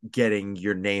you're getting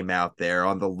your name out there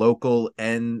on the local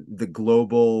and the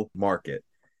global market.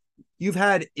 You've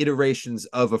had iterations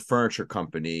of a furniture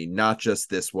company, not just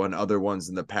this one, other ones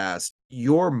in the past.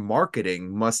 Your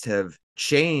marketing must have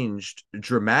changed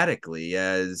dramatically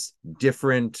as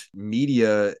different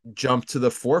media jump to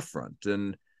the forefront.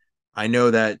 And I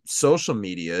know that social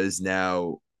media is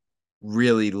now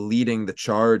really leading the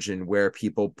charge in where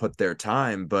people put their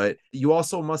time, but you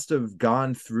also must have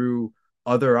gone through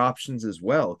other options as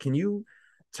well. Can you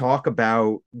talk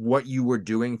about what you were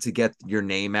doing to get your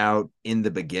name out in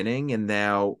the beginning and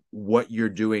now what you're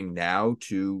doing now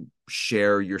to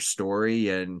share your story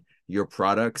and your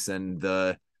products and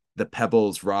the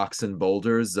pebbles, rocks, and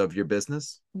boulders of your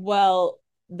business? Well,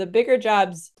 the bigger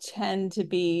jobs tend to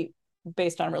be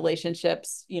based on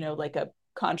relationships, like a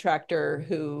contractor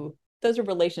those are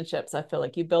relationships. I feel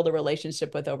like you build a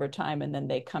relationship with over time, and then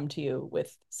they come to you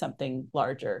with something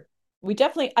larger.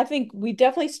 I think we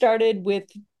definitely started with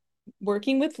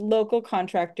working with local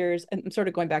contractors, and I'm sort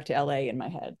of going back to LA in my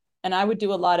head. And I would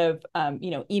do a lot of,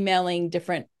 emailing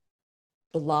different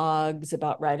blogs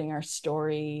about writing our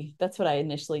story. That's what I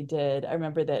initially did. I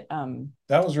remember that.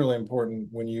 That was really important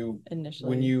when you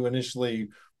initially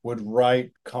would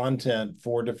write content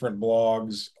for different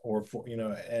blogs or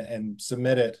and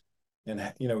submit it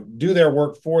and, do their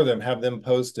work for them, have them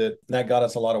post it. That got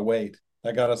us a lot of weight.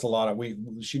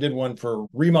 She did one for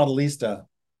Remodelista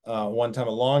one time,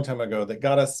 a long time ago, that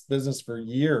got us business for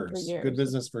years. Good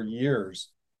business for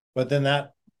years. But then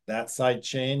that site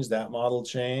changed, that model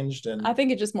changed. And I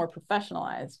think it's just more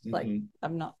professionalized. Mm-hmm. Like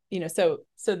I'm not, so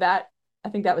that, I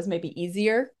think that was maybe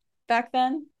easier back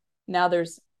then. Now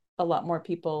there's a lot more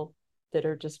people that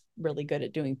are just really good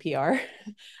at doing PR.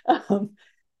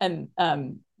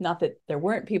 Not that there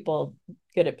weren't people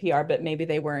good at PR, but maybe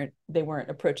they weren't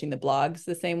approaching the blogs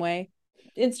the same way.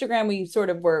 Instagram, we sort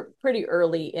of were pretty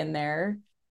early in there.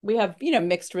 We have,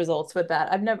 mixed results with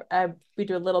that. We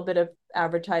do a little bit of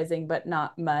advertising, but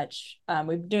not much.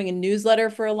 We've been doing a newsletter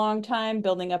for a long time,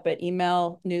 building up an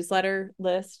email newsletter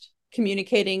list,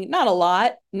 communicating, not a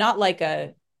lot, not like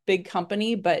a big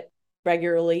company, but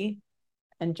regularly,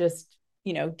 and just,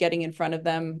 getting in front of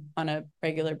them on a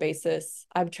regular basis.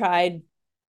 I've tried,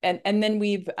 and then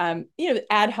we've,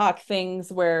 ad hoc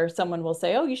things where someone will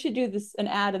say, oh, you should do an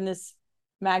ad in this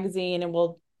magazine, and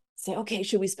we'll say, okay,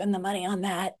 should we spend the money on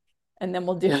that? And then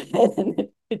we'll do it.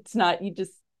 And it's not, you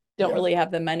just don't really have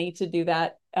the money to do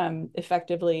that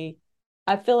effectively.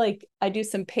 I feel like I do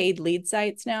some paid lead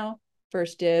sites now,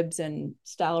 First Dibs and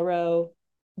Style Row,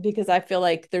 because I feel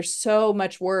like there's so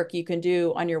much work you can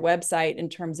do on your website in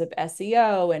terms of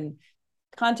SEO and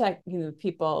contacting with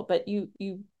people, but you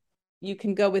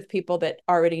can go with people that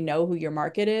already know who your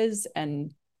market is.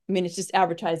 And I mean, it's just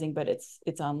advertising, but it's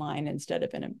online instead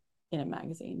of in a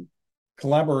magazine.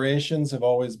 Collaborations have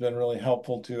always been really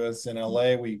helpful to us. In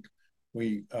LA,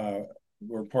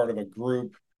 we're part of a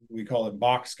group. We call it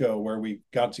Boxco, where we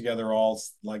got together all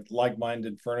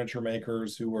like-minded furniture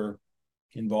makers who were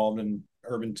involved in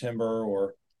urban timber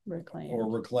or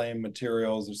reclaimed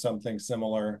materials or something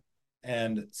similar.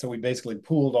 And so we basically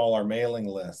pooled all our mailing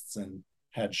lists and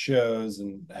had shows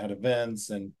and had events,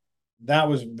 and that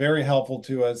was very helpful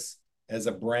to us as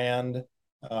a brand,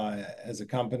 as a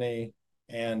company.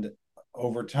 And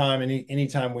over time,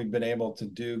 anytime we've been able to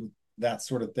do that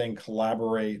sort of thing,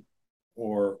 collaborate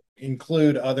or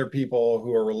include other people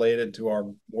who are related to our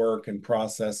work and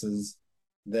processes,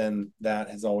 then that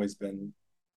has always been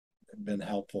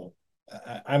helpful.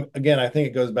 I think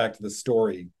it goes back to the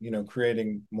story,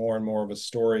 creating more and more of a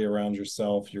story around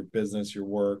yourself, your business, your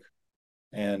work,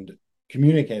 and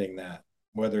communicating that,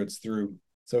 whether it's through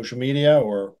social media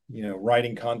or,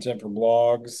 writing content for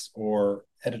blogs or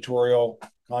editorial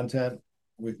content.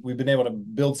 We've been able to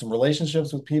build some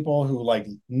relationships with people who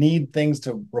need things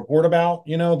to report about,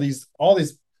 all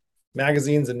these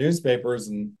magazines and newspapers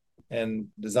and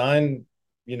design,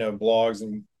 blogs,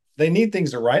 and they need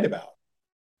things to write about.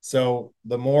 So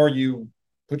the more you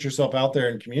put yourself out there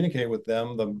and communicate with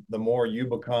them, the more you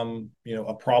become,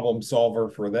 a problem solver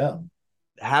for them.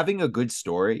 Having a good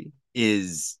story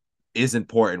is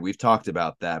important. We've talked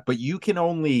about that, but you can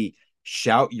only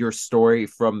shout your story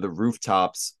from the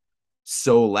rooftops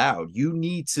so loud. You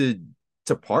need to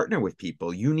partner with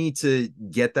people. You need to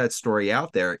get that story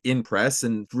out there in press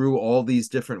and through all these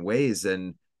different ways.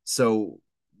 And so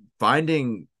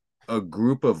finding a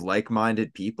group of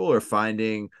like-minded people or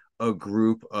finding a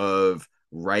group of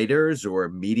writers or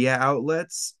media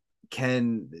outlets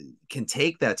can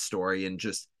take that story and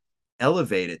just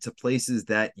elevate it to places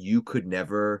that you could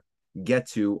never get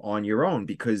to on your own,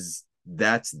 because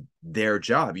that's their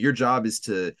job. Your job is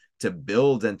to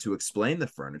build and to explain the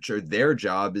furniture. Their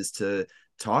job is to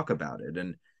talk about it.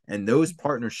 And those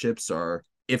partnerships are,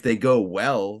 if they go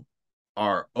well,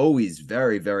 are always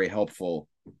very, very helpful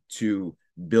to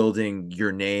building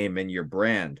your name and your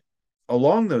brand.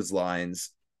 Along those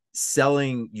lines,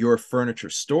 selling your furniture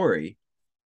story,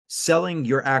 selling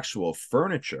your actual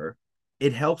furniture,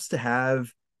 it helps to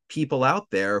have people out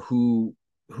there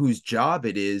whose job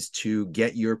it is to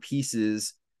get your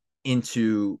pieces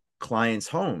into clients'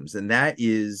 homes. And that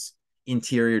is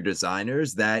interior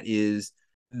designers. That is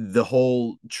the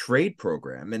whole trade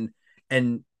program.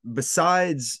 And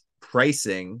besides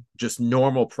pricing, just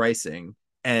normal pricing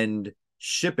and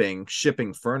shipping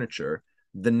furniture,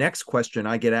 the next question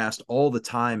I get asked all the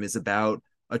time is about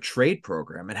a trade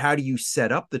program and how do you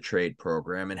set up the trade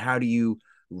program and how do you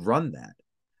run that?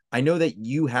 I know that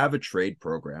you have a trade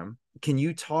program. Can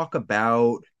you talk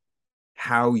about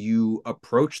how you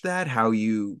approach that, how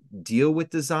you deal with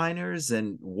designers,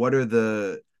 and what are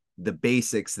the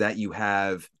basics that you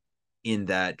have in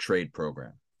that trade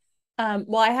program?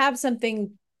 Well, I have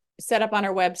something set up on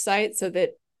our website so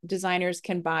that designers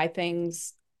can buy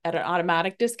things at an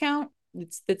automatic discount.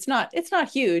 It's not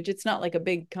huge. It's not like a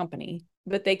big company,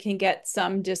 but they can get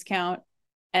some discount.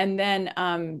 And then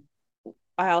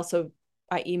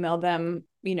I email them,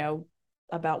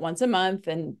 about once a month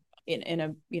and in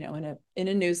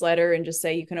a newsletter, and just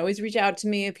say, you can always reach out to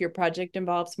me if your project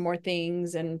involves more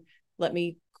things, and let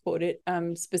me quote it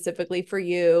specifically for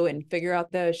you and figure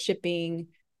out the shipping.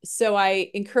 So I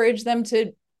encourage them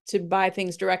to buy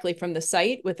things directly from the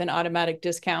site with an automatic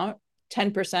discount,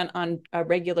 10% on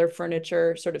regular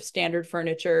furniture, sort of standard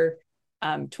furniture,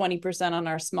 20% on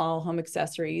our small home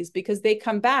accessories, because they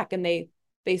come back and they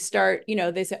start,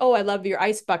 they say, oh, I love your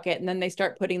ice bucket. And then they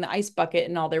start putting the ice bucket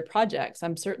in all their projects.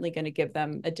 I'm certainly going to give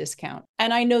them a discount.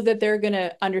 And I know that they're going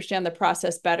to understand the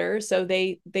process better. So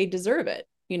they deserve it.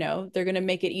 They're going to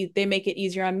make it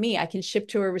easier on me. I can ship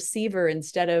to a receiver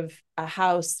instead of a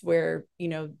house where,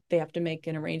 they have to make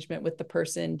an arrangement with the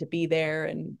person to be there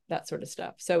and that sort of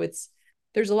stuff. So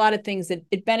there's a lot of things that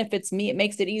it benefits me. It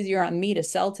makes it easier on me to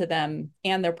sell to them,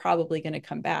 and they're probably going to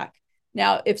come back.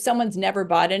 Now, if someone's never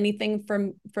bought anything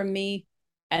from me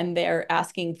and they're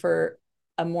asking for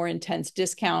a more intense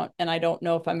discount, and I don't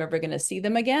know if I'm ever going to see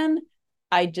them again,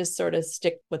 I just sort of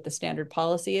stick with the standard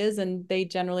policy is, and they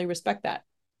generally respect that.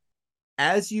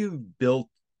 As you've built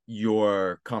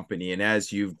your company and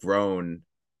as you've grown,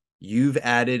 you've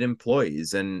added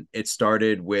employees, and it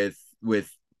started with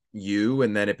you,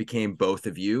 and then it became both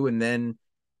of you, and then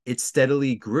it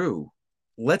steadily grew.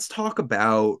 Let's talk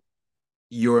about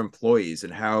your employees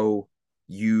and how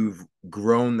you've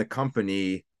grown the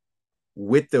company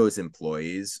with those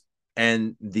employees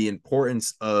and the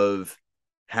importance of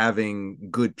having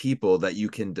good people that you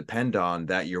can depend on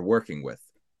that you're working with.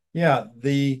 Yeah,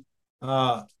 the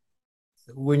uh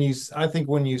I think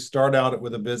when you start out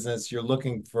with a business, you're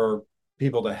looking for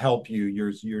people to help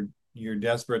you. You're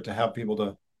desperate to have people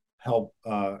to help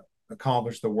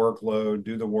accomplish the workload,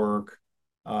 do the work.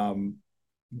 Um,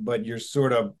 but you're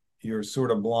sort of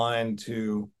blind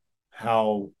to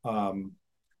how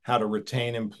to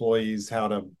retain employees, how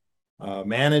to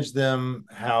manage them,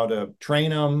 how to train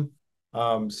them.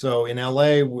 So in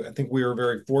LA, I think we were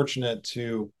very fortunate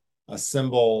to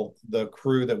assemble the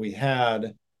crew that we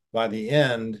had by the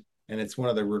end, and it's one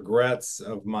of the regrets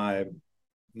of my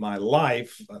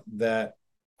life that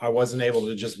I wasn't able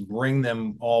to just bring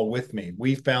them all with me.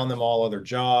 We found them all other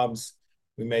jobs.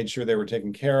 We made sure they were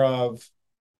taken care of,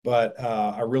 but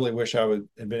I really wish I would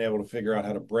have been able to figure out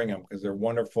how to bring them because they're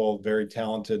wonderful, very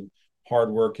talented,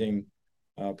 hardworking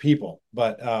people.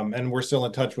 But and we're still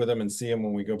in touch with them and see them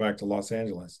when we go back to Los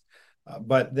Angeles.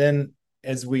 But then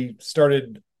as we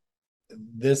started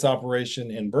this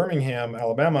operation in Birmingham,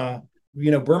 Alabama,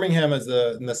 Birmingham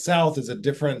in the South is a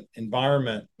different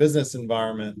environment, business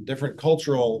environment, different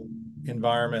cultural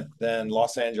environment than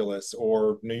Los Angeles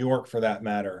or New York for that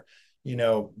matter.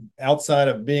 Outside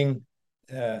of being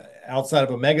outside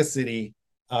of a mega city,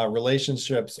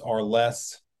 relationships are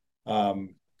less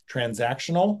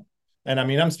transactional. And I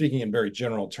mean, I'm speaking in very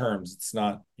general terms. It's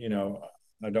not,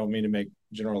 I don't mean to make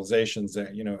generalizations that,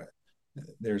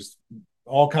 there's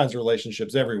all kinds of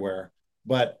relationships everywhere.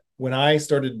 But when I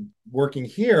started working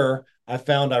here, I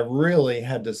found I really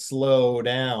had to slow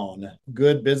down.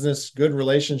 Good business, good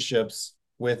relationships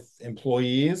with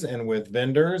employees and with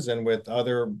vendors and with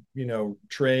other,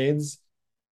 trades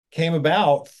came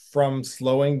about from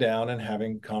slowing down and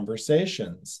having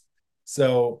conversations.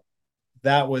 So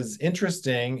that was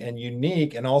interesting and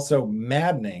unique and also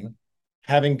maddening,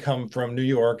 having come from New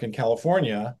York and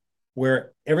California,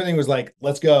 where everything was like,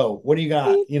 let's go. What do you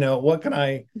got? What can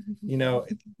I, you know,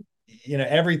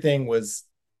 everything was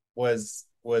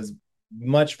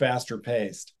much faster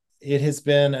paced. It has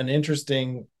been an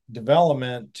interesting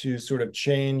development to sort of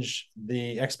change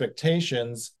the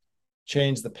expectations,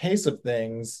 change the pace of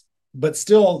things, but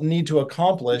still need to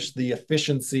accomplish the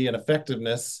efficiency and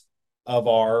effectiveness of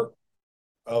our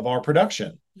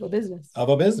production of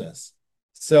a business.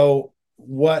 So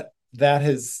what that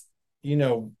has,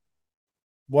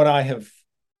 what I have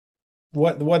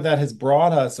what that has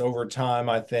brought us over time,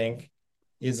 I think,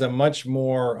 is a much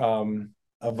more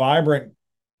a vibrant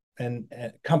and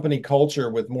company culture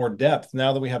with more depth.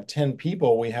 Now that we have 10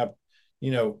 people, we have,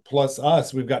 plus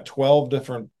us, we've got 12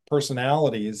 different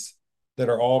personalities that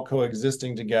are all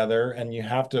coexisting together, and you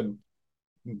have to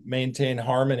maintain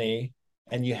harmony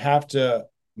and you have to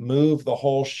move the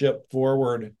whole ship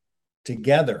forward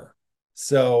together.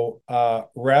 So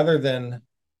rather than,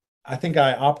 I think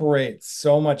I operate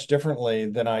so much differently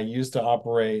than I used to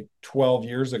operate 12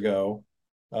 years ago,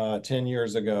 10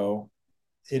 years ago.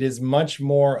 It is much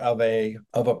more of a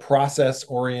process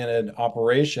oriented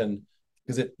operation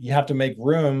because you have to make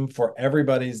room for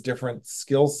everybody's different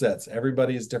skill sets,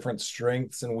 everybody's different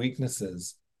strengths and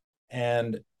weaknesses.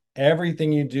 And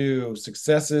everything you do,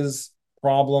 successes,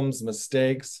 problems,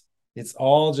 mistakes, it's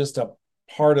all just a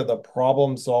part of the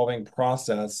problem solving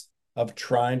process of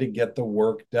trying to get the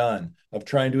work done, of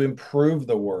trying to improve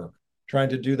the work, trying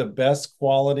to do the best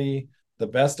quality, the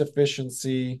best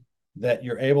efficiency that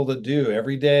you're able to do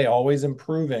every day, always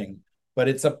improving. But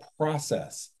it's a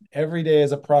process. Every day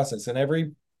is a process,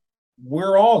 and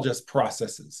we're all just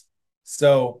processes.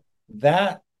 So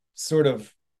that sort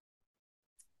of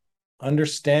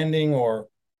understanding or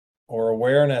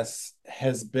awareness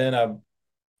has been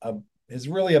is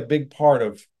really a big part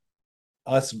of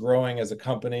us growing as a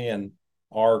company and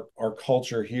our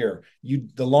culture here.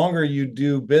 The longer you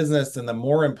do business and the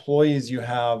more employees you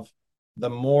have, the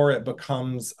more it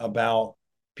becomes about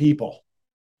people.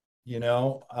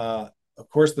 Of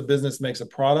course, the business makes a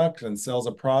product and sells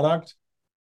a product,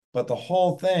 but the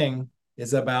whole thing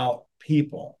is about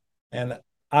people. And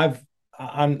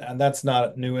and that's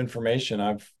not new information.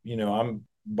 I'm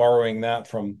borrowing that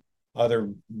from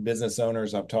other business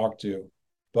owners I've talked to,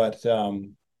 but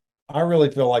I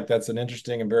really feel like that's an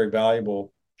interesting and very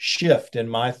valuable shift in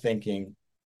my thinking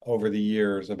over the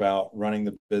years about running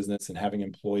the business and having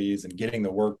employees and getting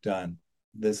the work done.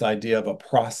 this idea of a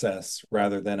process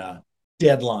rather than a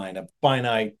deadline, a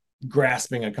finite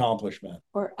grasping accomplishment.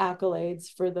 Or accolades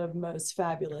for the most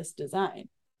fabulous design.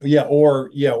 Or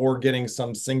getting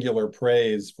some singular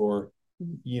praise for,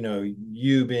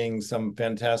 you being some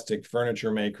fantastic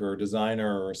furniture maker or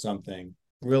designer or something.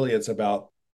 Really, it's about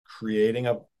creating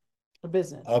a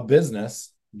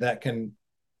business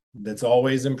that's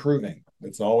always improving.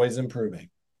 It's always improving.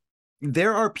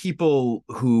 There are people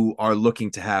who are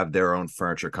looking to have their own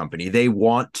furniture company. They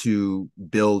want to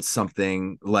build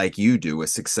something like you do, a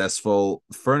successful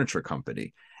furniture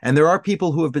company. And there are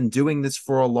people who have been doing this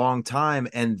for a long time,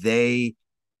 and they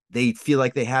feel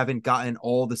like they haven't gotten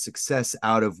all the success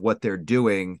out of what they're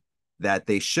doing that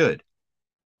they should.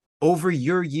 Over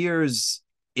your years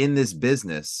in this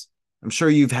business, I'm sure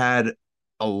you've had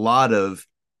a lot of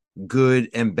good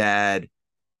and bad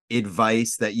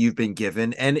advice that you've been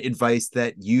given and advice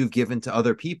that you've given to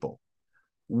other people.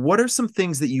 What are some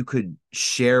things that you could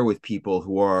share with people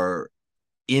who are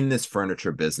in this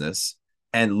furniture business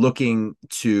and looking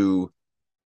to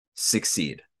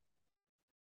succeed?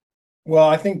 Well,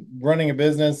 I think running a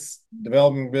business,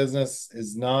 developing a business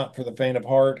is not for the faint of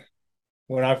heart.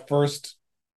 When I first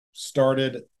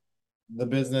started the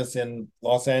business in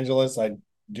Los Angeles, I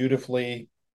dutifully,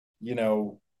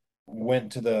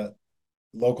 went to the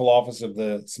local office of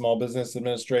the Small Business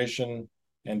Administration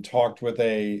and talked with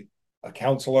a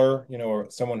counselor, or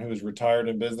someone who was retired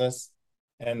in business.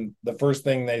 And the first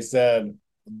thing they said,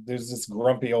 there's this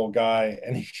grumpy old guy,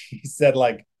 and he said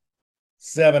like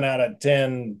 7 out of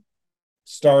 10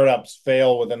 startups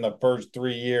fail within the first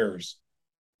 3 years.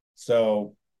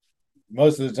 So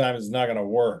most of the time it's not going to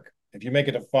work. If you make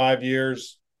it to 5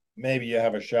 years, maybe you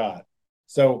have a shot.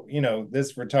 So,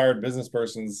 this retired business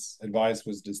person's advice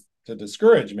was just to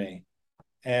discourage me.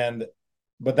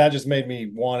 But that just made me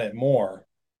want it more.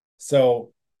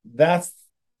 So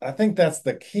I think that's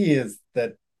the key, is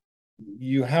that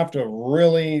you have to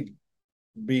really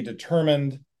be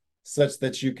determined such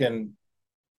that you can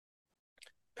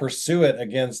pursue it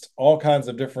against all kinds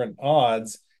of different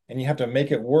odds, and you have to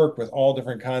make it work with all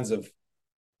different kinds of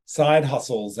side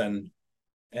hustles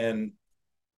and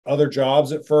other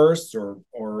jobs at first, or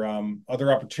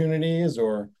other opportunities,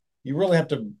 or you really have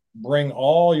to bring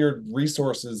all your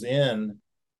resources in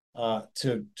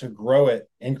to grow it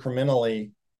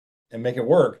incrementally and make it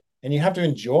work. And you have to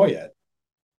enjoy it.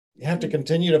 You have to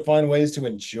continue to find ways to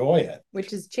enjoy it,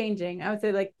 which is changing. I would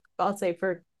say, like, I'll say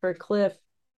for Cliff,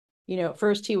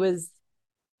 first he was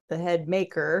the head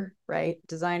maker, right?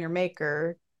 Designer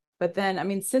maker. But then, I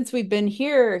mean, since we've been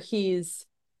here, he's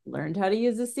learned how to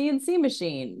use a CNC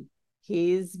machine.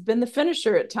 He's been the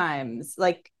finisher at times.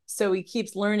 Like, so he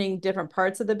keeps learning different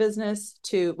parts of the business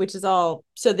which is all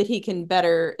so that he can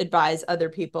better advise other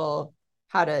people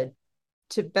how to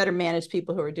better manage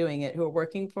people who are doing it, who are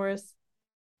working for us.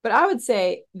 But I would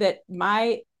say that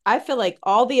I feel like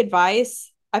all the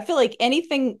advice, I feel like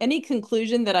any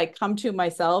conclusion that I come to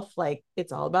myself, like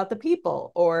it's all about the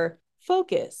people, or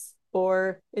focus,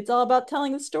 or it's all about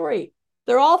telling the story.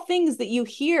 They're all things that you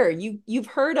hear. You've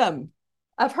heard them.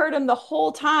 I've heard them the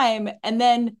whole time. And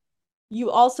then you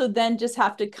also then just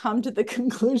have to come to the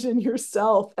conclusion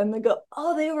yourself and then go,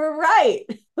 oh, they were right.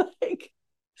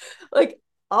 like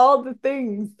all the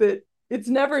things that it's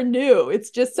never new. It's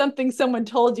just something someone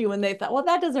told you and they thought, well,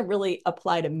 that doesn't really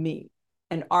apply to me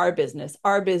and our business.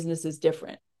 Our business is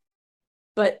different.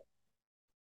 But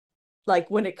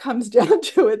like when it comes down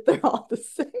to it, they're all the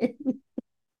same.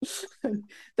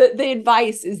 the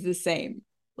advice is the same.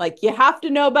 Like, you have to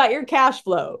know about your cash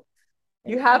flow.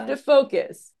 You have to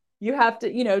focus. You have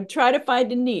to, try to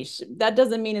find a niche. That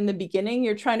doesn't mean in the beginning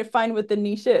you're trying to find what the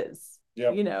niche is.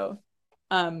 Yep.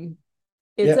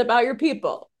 It's about your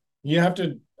people.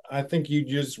 I think you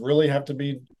just really have to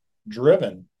be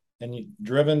driven, and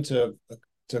driven to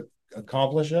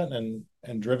accomplish it,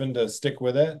 and driven to stick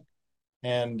with it,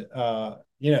 and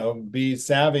be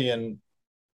savvy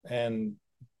and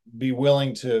be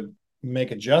willing to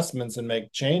make adjustments and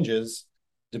make changes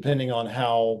depending on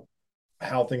how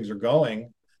things are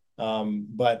going.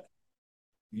 But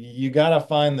you got to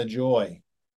find the joy.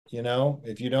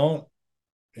 If you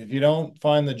don't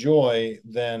find the joy,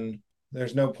 then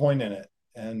there's no point in it.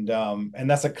 And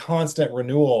that's a constant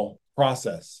renewal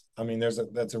process. I mean,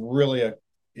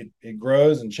 it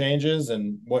grows and changes,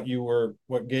 and what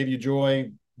gave you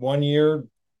joy one year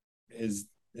is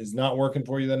not working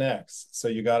for you the next. So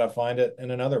you got to find it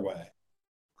in another way.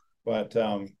 But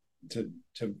to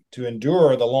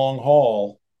endure the long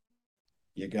haul,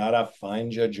 you got to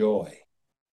find your joy.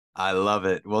 I love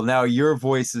it. Well, now your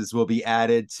voices will be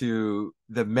added to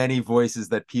the many voices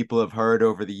that people have heard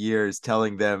over the years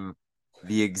telling them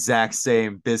the exact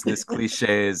same business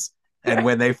cliches. And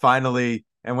when they finally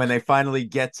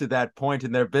get to that point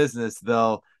in their business,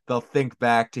 they'll think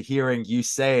back to hearing you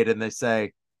say it and they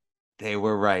say, they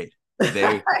were right.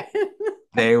 They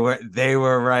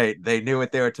were right. They knew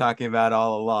what they were talking about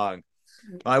all along.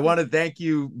 I want to thank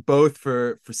you both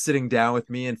for sitting down with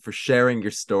me and for sharing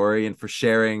your story and for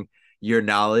sharing your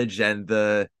knowledge and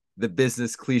the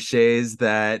business cliches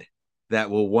that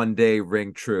will one day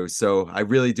ring true. So I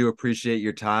really do appreciate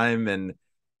your time and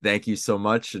thank you so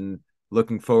much, and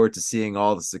looking forward to seeing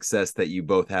all the success that you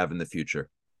both have in the future.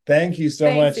 Thank you so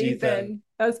Thanks, much, Ethan.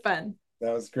 That was fun.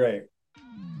 That was great.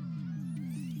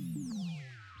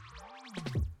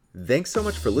 Thanks so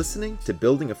much for listening to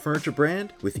Building a Furniture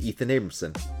Brand with Ethan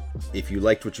Abramson. If you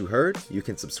liked what you heard, you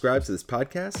can subscribe to this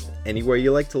podcast anywhere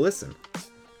you like to listen.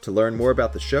 To learn more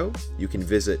about the show, you can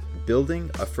visit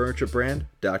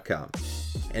buildingafurniturebrand.com.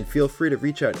 And feel free to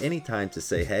reach out anytime to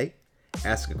say hey,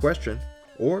 ask a question,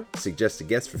 or suggest a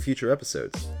guest for future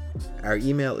episodes. Our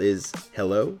email is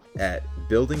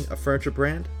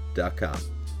hello@buildingafurniturebrand.com.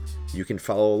 You can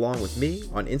follow along with me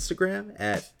on Instagram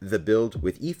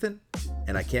 @thebuildwithethan,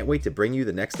 and I can't wait to bring you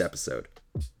the next episode.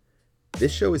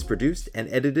 This show is produced and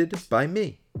edited by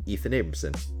me, Ethan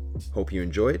Abramson. Hope you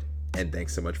enjoyed, and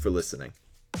thanks so much for listening.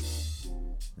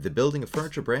 The Building a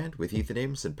Furniture Brand with Ethan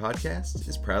Abramson podcast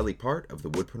is proudly part of the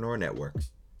Woodpreneur Network,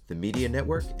 the media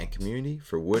network and community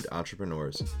for wood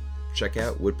entrepreneurs. Check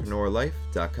out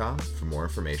woodpreneurlife.com for more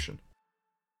information.